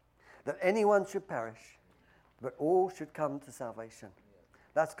that anyone should perish, but all should come to salvation.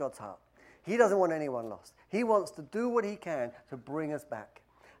 That's God's heart. He doesn't want anyone lost. He wants to do what he can to bring us back,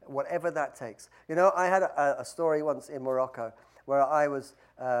 whatever that takes. I had a story once in Morocco where I was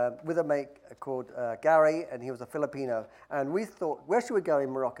with a mate called Gary, and he was a Filipino. And we thought, where should we go in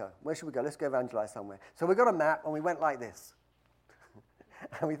Morocco? Where should we go? Let's go evangelize somewhere. So we got a map, and we went like this.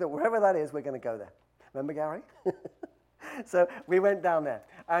 And we thought, wherever that is, we're going to go there. Remember, Gary? So we went down there.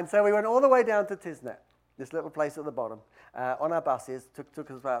 And so we went all the way down to Tisnet, this little place at the bottom, on our buses. Took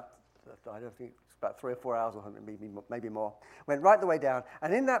us about, I don't think, it's about 3 or 4 hours or something, maybe more. Went right the way down.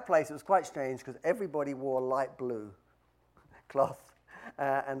 And in that place, it was quite strange because everybody wore light blue cloth.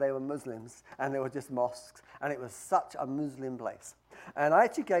 And they were Muslims, and there were just mosques, and it was such a Muslim place. And I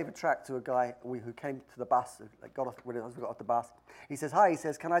actually gave a tract to a guy who came to the bus, got off the bus. He says, "Hi," he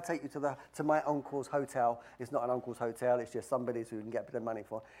says, "can I take you to my uncle's hotel?" It's not an uncle's hotel, it's just somebody's who you can get a bit of money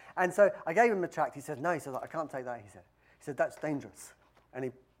for. And so I gave him a tract. He said, "No," he said, "I can't take that," he said, "That's dangerous." And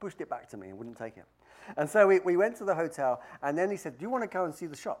he pushed it back to me and wouldn't take it. And so we went to the hotel, and then he said, "Do you want to go and see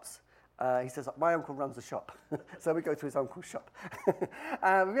the shops?" He says, "My uncle runs a shop." So we go to his uncle's shop.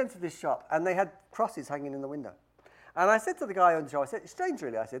 We went to this shop, and they had crosses hanging in the window. And I said to the guy on the show, I said, "It's strange,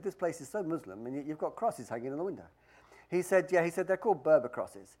 really." I said, "This place is so Muslim, and you've got crosses hanging in the window." He said, "Yeah," he said, "they're called Berber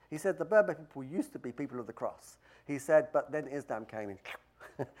crosses." He said, "The Berber people used to be people of the cross." He said, "But then Islam came in.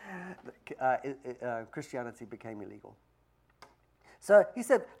 Christianity became illegal." So he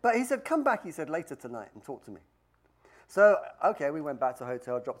said, "Come back," he said, "later tonight and talk to me." So, okay, we went back to the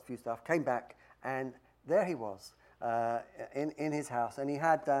hotel, dropped a few stuff, came back, and there he was in his house. And he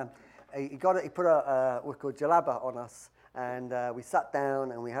had, he put what's called jalaba on us, and we sat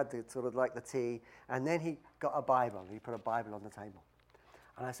down, and we had sort of like the tea, and then he got a Bible, and he put a Bible on the table.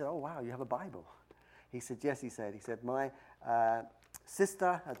 And I said, "Oh, wow, you have a Bible?" He said, "Yes," he said, "my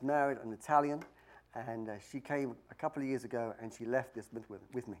sister had married an Italian, and she came a couple of years ago, and she left this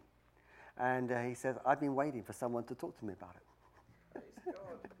with me. And he said, I've been waiting for someone to talk to me about it."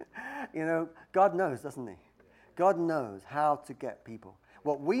 God knows, doesn't he? God knows how to get people.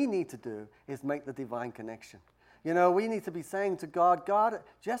 What we need to do is make the divine connection. We need to be saying to God, "God,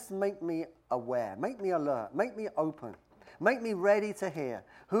 just make me aware, make me alert, make me open, make me ready to hear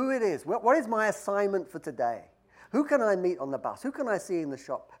who it is. What is my assignment for today? Who can I meet on the bus? Who can I see in the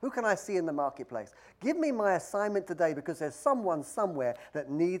shop? Who can I see in the marketplace? Give me my assignment today, because there's someone somewhere that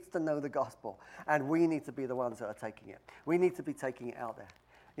needs to know the gospel, and we need to be the ones that are taking it. We need to be taking it out there."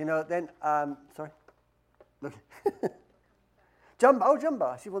 Sorry? Look.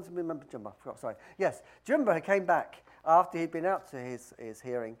 Jumba. She wants to remember Jumba. Sorry. Yes, Jumba came back after he'd been out to his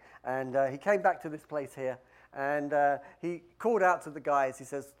hearing, and he came back to this place here, and he called out to the guys, he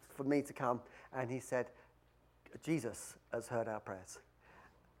says, for me to come, and he said, "Jesus has heard our prayers.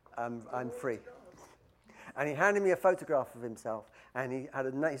 I'm free." And he handed me a photograph of himself, and he had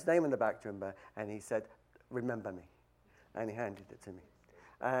his name on the back, Jumba, and he said, "Remember me." And he handed it to me.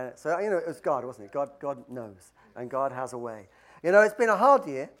 So, it was God, wasn't it? God knows, and God has a way. It's been a hard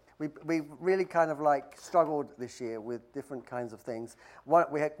year. We really kind of struggled this year with different kinds of things.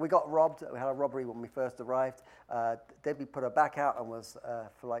 We got robbed. We had a robbery when we first arrived. Debbie put her back out and was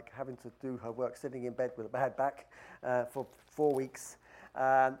for having to do her work sitting in bed with a bad back for 4 weeks.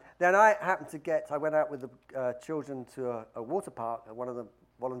 Then I went out with the children to a water park. One of the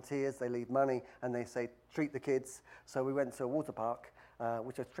volunteers, they leave money and they say, "Treat the kids." So we went to a water park,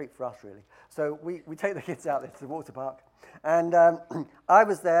 which is a treat for us, really. So we take the kids out there to the water park. And I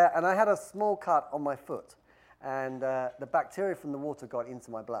was there, and I had a small cut on my foot. And the bacteria from the water got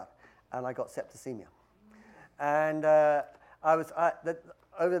into my blood, and I got septicemia. And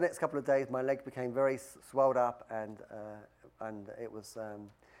over the next couple of days, my leg became very swelled up, and it was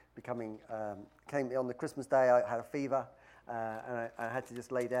came on the Christmas day. I had a fever, and I had to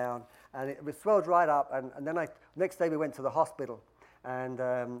just lay down, and it was swelled right up. And then next day we went to the hospital, and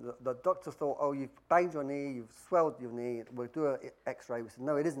the doctor thought, "Oh, you've banged your knee, you've swelled your knee. We'll do an X-ray." We said,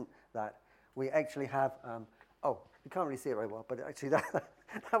 "No, it isn't that. We actually have." You can't really see it very well, but actually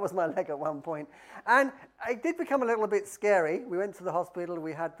that was my leg at one point. And it did become a little bit scary. We went to the hospital,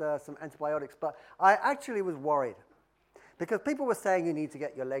 we had some antibiotics, but I actually was worried. Because people were saying you need to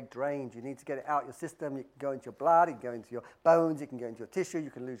get your leg drained, you need to get it out your system, you can go into your blood, you can go into your bones, you can go into your tissue,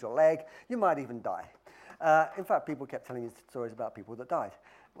 you can lose your leg, you might even die. In fact, people kept telling me stories about people that died.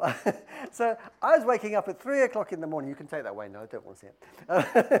 So I was waking up at 3 o'clock in the morning. You can take that away now. I don't want to see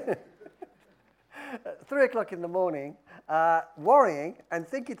it. At 3 o'clock in the morning, worrying and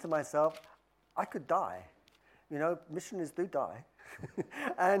thinking to myself, I could die. You know, missionaries do die.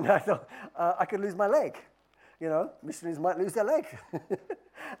 And I thought, I could lose my leg. You know, missionaries might lose their leg.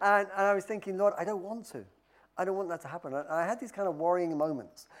 and I was thinking, Lord, I don't want to. I don't want that to happen. And I had these kind of worrying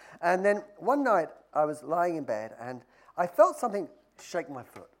moments. And then one night, I was lying in bed, and I felt something shake my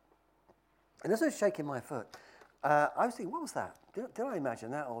foot. And as I was shaking my foot, I was thinking, what was that? Did I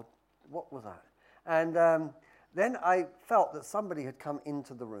imagine that, or what was that? And then I felt that somebody had come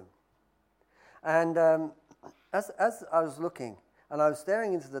into the room. And as I was looking, and I was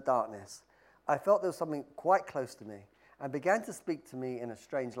staring into the darkness, I felt there was something quite close to me, and began to speak to me in a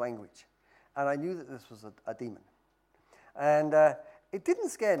strange language. And I knew that this was a demon. And it didn't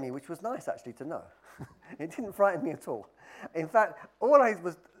scare me, which was nice actually to know. It didn't frighten me at all. In fact, all I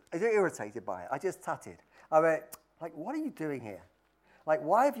was irritated by it. I just tutted. I went, like, what are you doing here? Like,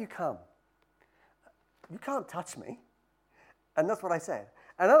 why have you come? You can't touch me. And that's what I said.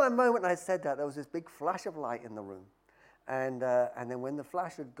 And at the moment I said that, there was this big flash of light in the room. And then when the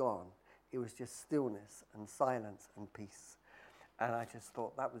flash had gone, it was just stillness and silence and peace. And I just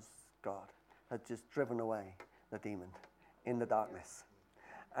thought that was God had just driven away the demon in the darkness.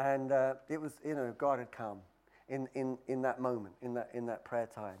 And it was, you know, God had come in that moment, in that prayer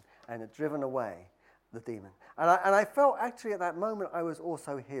time, and had driven away the demon. And I felt actually at that moment I was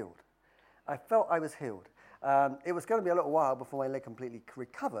also healed. I felt I was healed. It was going to be a little while before my leg completely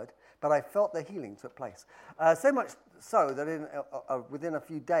recovered, but I felt the healing took place. So much so that within a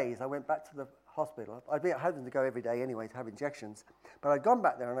few days I went back to the hospital. I'd be having to go every day anyway to have injections, but I'd gone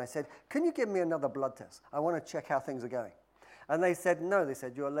back there and I said, can you give me another blood test? I want to check how things are going. And they said, no, they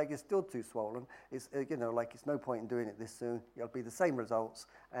said, your leg is still too swollen. It's, you know, like it's no point in doing it this soon. It'll be the same results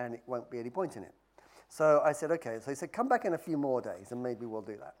and it won't be any point in it. So I said, okay. So they said, come back in a few more days and maybe we'll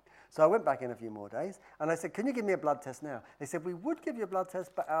do that. So I went back in a few more days and I said, can you give me a blood test now? They said, we would give you a blood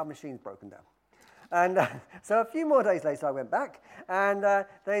test, but our machine's broken down. And so a few more days later I went back and I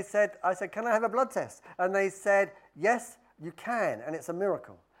said, can I have a blood test? And they said, yes, you can, and it's a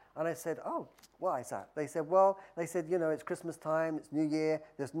miracle. And I said, oh, why is that? They said, you know, it's Christmas time, it's New Year,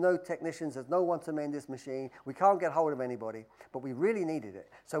 there's no technicians, there's no one to mend this machine, we can't get hold of anybody, but we really needed it.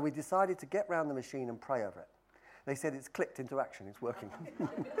 So we decided to get round the machine and pray over it. They said, it's clicked into action, it's working.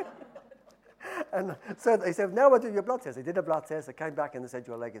 And so they said, now we'll do your blood test. They did a blood test, they came back and they said,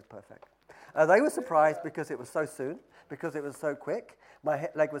 your leg is perfect. They were surprised because it was so soon, because it was so quick. My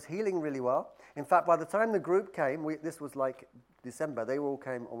leg was healing really well. In fact, by the time the group came, this was like December, they all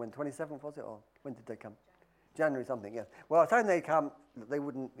came on when 27th was it, or when did they come? January something, yes. Well, by the time they come, they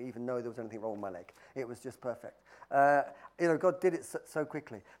wouldn't even know there was anything wrong with my leg. It was just perfect. You know, God did it so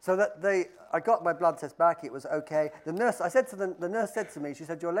quickly. So that I got my blood test back, it was okay. The nurse said to me, she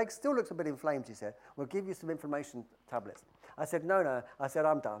said, your leg still looks a bit inflamed, she said. We'll give you some inflammation tablets. I said, no. I said,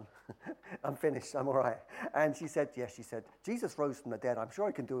 I'm done. I'm finished, I'm all right. And she said, yes, she said, Jesus rose from the dead. I'm sure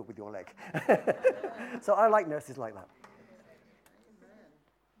he can do it with your leg. So I like nurses like that.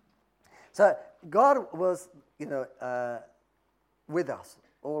 So God was, you know, with us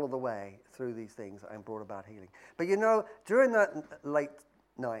all of the way through these things and brought about healing. But you know, during that late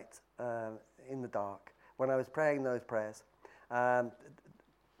night in the dark, when I was praying those prayers,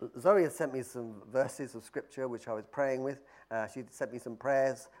 Zoe had sent me some verses of scripture which I was praying with. She sent me some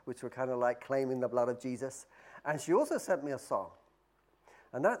prayers which were kind of like claiming the blood of Jesus. And she also sent me a song.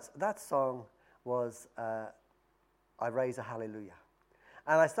 And that song was I Raise a Hallelujah.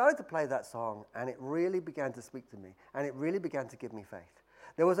 And I started to play that song, and it really began to speak to me, and it really began to give me faith.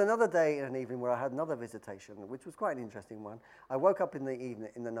 There was another day in an evening where I had another visitation, which was quite an interesting one. I woke up in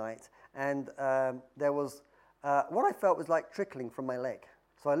the night, and there was what I felt was like trickling from my leg.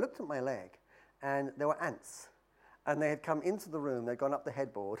 So I looked at my leg, and there were ants, and they had come into the room. They'd gone up the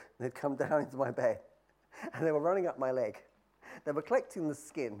headboard, they'd come down into my bed, and they were running up my leg. They were collecting the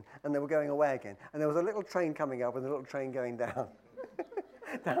skin, and they were going away again. And there was a little train coming up and a little train going down.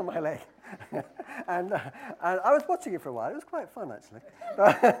 Down my leg. And I was watching it for a while. It was quite fun, actually.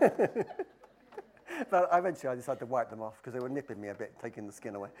 But eventually I decided to wipe them off because they were nipping me a bit, taking the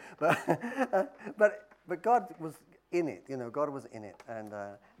skin away. But God was in it, you know, God was in it. And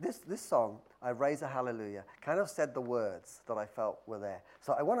this song, I Raise a Hallelujah, kind of said the words that I felt were there.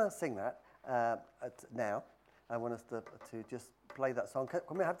 So I want to sing that now. I want us to just play that song.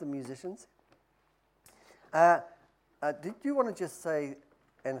 Can we have the musicians? Did you want to just say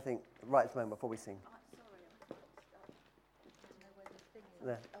anything right at the moment before we sing? Sorry, I don't know where the thing is.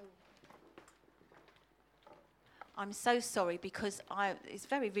 There. Oh. I'm so sorry because it's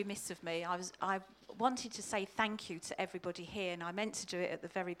very remiss of me. I wanted to say thank you to everybody here, and I meant to do it at the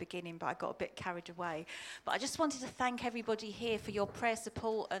very beginning, but I got a bit carried away. But I just wanted to thank everybody here for your prayer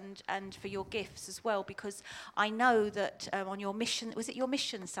support and for your gifts as well, because I know that on your mission, was it your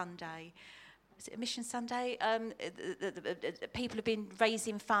Mission Sunday? Was it a Mission Sunday? People have been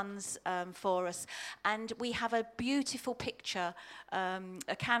raising funds for us, and we have a beautiful picture,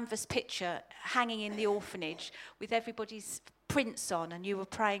 a canvas picture hanging in the orphanage with everybody's prints on, and you were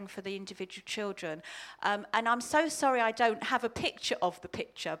praying for the individual children. And I'm so sorry I don't have a picture of the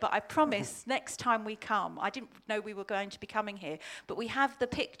picture, but I promise next time we come, I didn't know we were going to be coming here, but we have the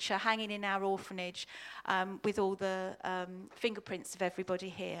picture hanging in our orphanage with all the fingerprints of everybody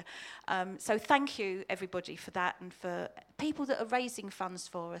here. So thank you, everybody, for that, and for people that are raising funds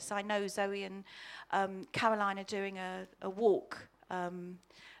for us. I know Zoe and Caroline are doing a walk,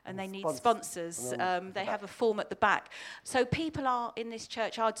 and they need sponsors. They have a form at the back. So people in this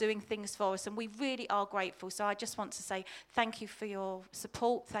church are doing things for us, and we really are grateful. So I just want to say thank you for your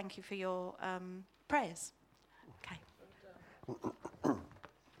support. Thank you for your prayers. Okay.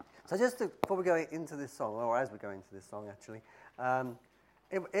 So just before we go into this song, or as we go into this song actually,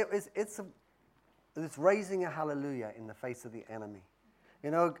 it's raising a hallelujah in the face of the enemy.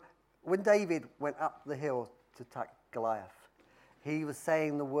 You know, when David went up the hill to attack Goliath, he was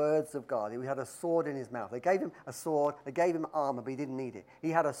saying the words of God. He had a sword in his mouth. They gave him a sword, they gave him armor, but he didn't need it. He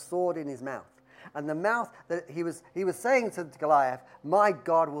had a sword in his mouth. And the mouth that he was saying to Goliath, my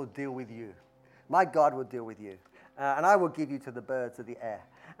God will deal with you. My God will deal with you. And I will give you to the birds of the air.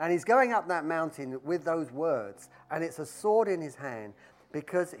 And he's going up that mountain with those words, and it's a sword in his hand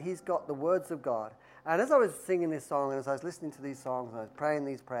because he's got the words of God. And as I was singing this song, and as I was listening to these songs, and I was praying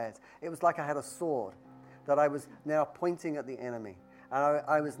these prayers, it was like I had a sword that I was now pointing at the enemy. And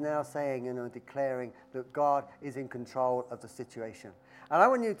I was now saying, declaring that God is in control of the situation. And I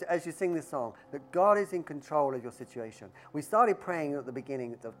want you to, as you sing this song, that God is in control of your situation. We started praying at the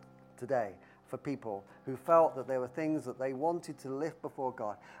beginning of today for people who felt that there were things that they wanted to lift before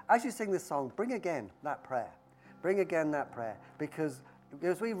God. As you sing this song, bring again that prayer. Bring again that prayer. Because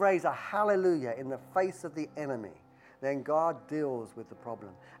as we raise a hallelujah in the face of the enemy, then God deals with the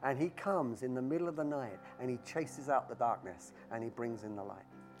problem. And he comes in the middle of the night and he chases out the darkness and he brings in the light.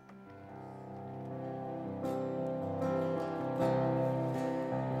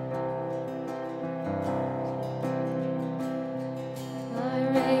 I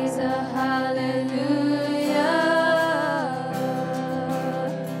raise a hallelujah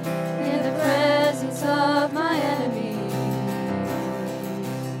in the presence of my enemy.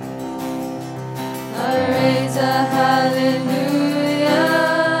 I raise a hallelujah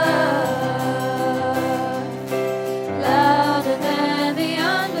louder than the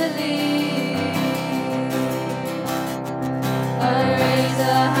unbelief. I raise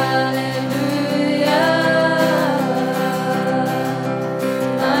a hallelujah.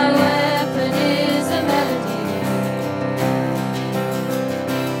 My weapon is a melody.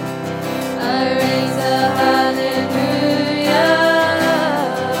 I raise a hallelujah.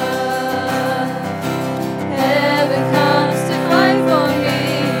 Heaven comes to fight for me.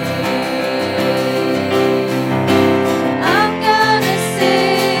 I'm gonna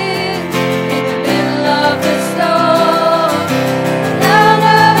sing in the middle of the storm.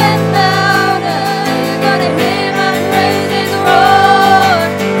 Louder and louder, you're gonna hear my praises roar.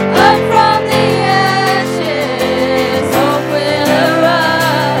 Up from the ashes, hope will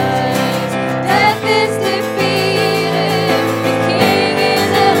arise. Death is defeated, the King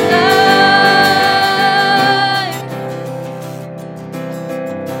is alive.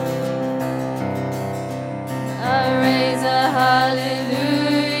 I raise a hallelujah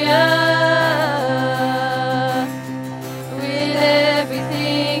with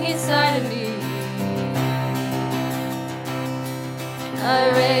everything inside of me. I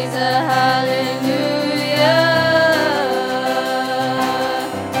raise a hallelujah.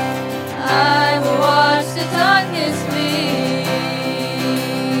 I will watch the darkness flee.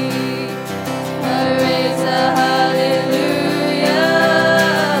 I raise a hallelujah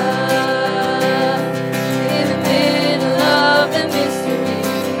in the middle of the mystery.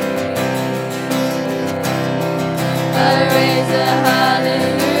 I raise a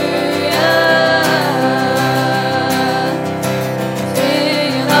hallelujah. Till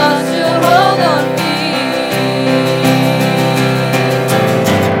you lost your hope.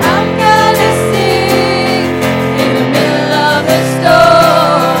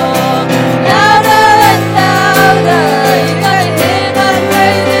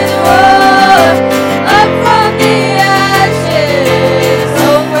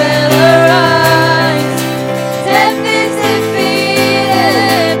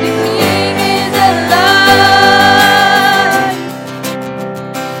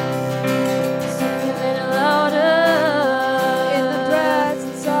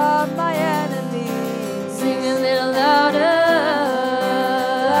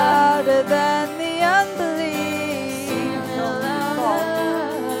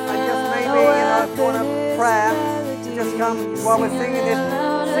 prayer to just come while we're singing this,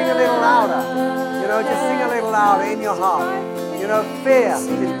 sing a little louder. You know, just sing a little louder in your heart. You know, fear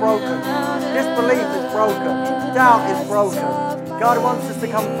is broken. Disbelief is broken. Doubt is broken. God wants us to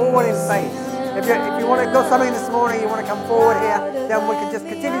come forward in faith. If you want to got something this morning, you want to come forward here, then we can just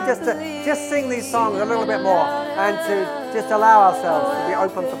continue to sing these songs a little bit more and to just allow ourselves to be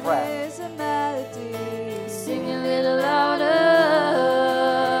open for prayer. Sing a little louder.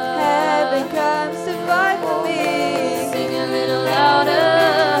 Heaven comes to fight for me. Sing a little louder.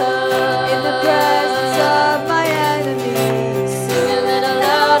 In the presence of my enemies. Sing a little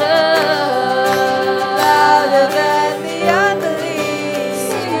louder. Louder than the unbelief.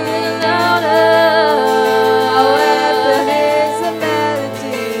 Sing a little louder. Our weapon is a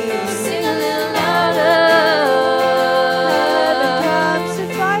melody. Sing a little louder. Heaven comes to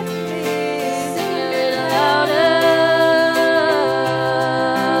fight for me. Sing a little louder.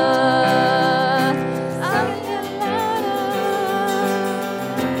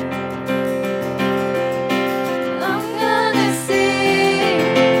 I'm gonna sing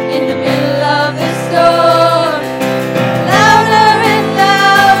in the middle of the storm. Louder and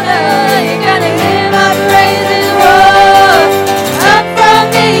louder, you're gonna hear my praises roar. Up from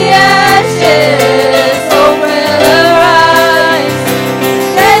the ashes, hope will arise.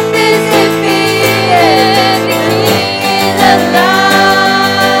 Death is defeated, the King is alive.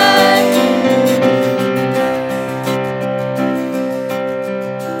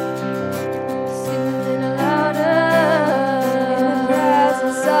 Sing a little louder in the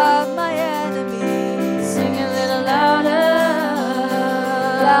presence of my enemies. Sing a little louder,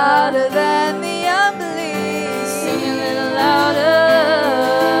 louder than the unbelief. Sing a little louder.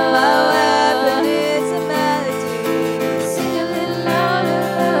 My weapon is a melody. Sing a little louder.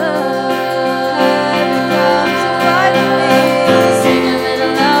 Heaven comes to fight for me. Sing a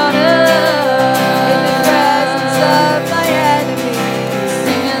little louder in the presence of my enemies.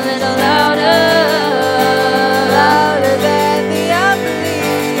 Sing a little louder, louder than the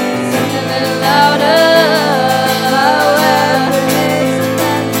unbelief. Sing a little louder. My weapon is a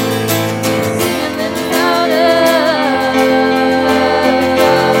melody. Sing a little louder. Heaven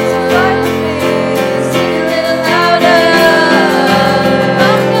comes to fight for me. Sing a little louder.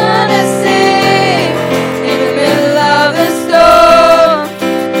 I'm gonna sing in the middle of the storm.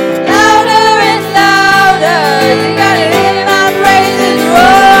 Louder and louder, you gotta hear my praises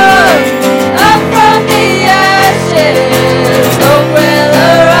roar. Up from the ashes, hope will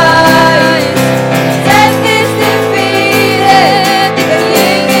arise. Death is defeated, the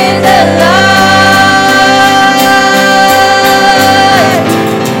King is alive.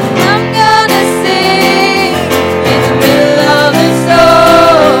 I'm gonna sing in the middle of the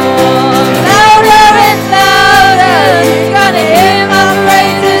storm. Louder and louder, you're gonna hear my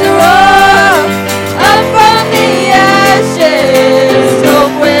praises roar. Up from the ashes,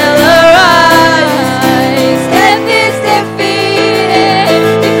 hope will arise. Death is defeated,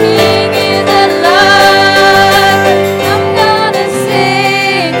 the King is alive. I'm gonna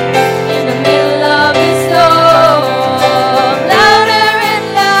sing in the middle of the storm. Louder and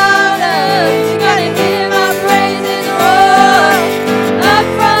louder, you're gonna hear my praises roar. Up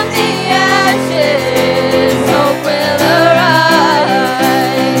from the ashes, hope will arise.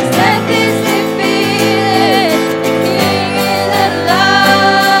 Death is defeated, the King is alive.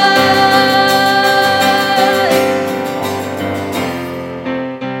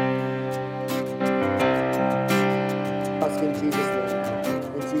 Ask in Jesus' name.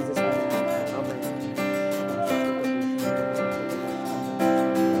 In Jesus' name. Amen.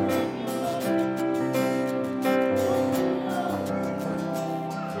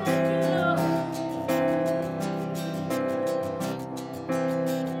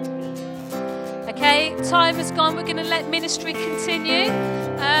 Okay, time has gone. We're going to let ministry continue.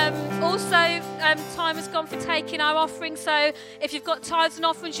 Time has gone for taking our offering. So if you've got tithes and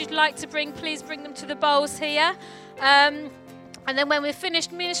offerings you'd like to bring, please bring them to the bowls here. And then when we've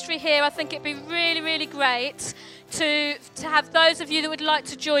finished ministry here, I think it'd be really, really great to have those of you that would like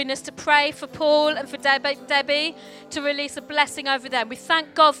to join us to pray for Paul and for Debbie to release a blessing over them. We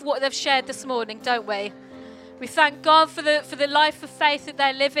thank God for what they've shared this morning, don't we? We thank God for the life of faith that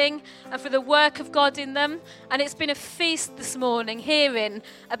they're living and for the work of God in them. And it's been a feast this morning, hearing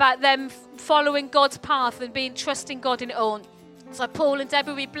about them following God's path and trusting God in it all. So Paul and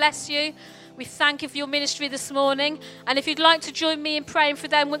Debbie, we bless you. We thank you for your ministry this morning. And if you'd like to join me in praying for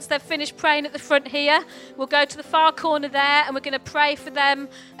them once they've finished praying at the front here, we'll go to the far corner there and we're going to pray for them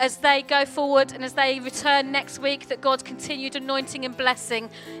as they go forward and as they return next week, that God's continued anointing and blessing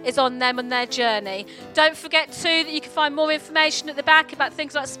is on them on their journey. Don't forget too that you can find more information at the back about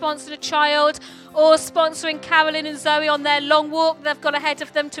things like sponsoring a child or sponsoring Carolyn and Zoe on their long walk they've got ahead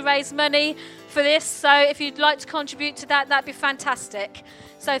of them to raise money for this. So if you'd like to contribute to that, that'd be fantastic.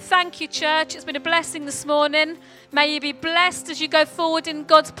 So thank you, church. It's been a blessing this morning. May you be blessed as you go forward in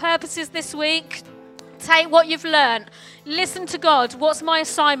God's purposes this week. Take what you've learned. Listen to God. What's my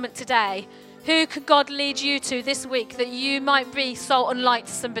assignment today? Who could God lead you to this week that you might be salt and light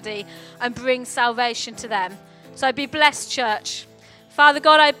to somebody and bring salvation to them? So be blessed, church. Father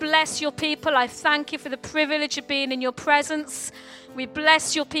God, I bless your people. I thank you for the privilege of being in your presence. We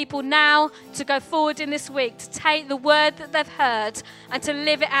bless your people now to go forward in this week, to take the word that they've heard and to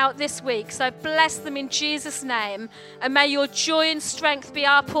live it out this week. So bless them in Jesus' name. And may your joy and strength be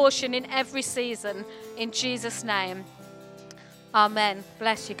our portion in every season. In Jesus' name. Amen.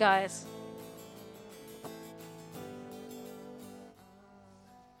 Bless you guys.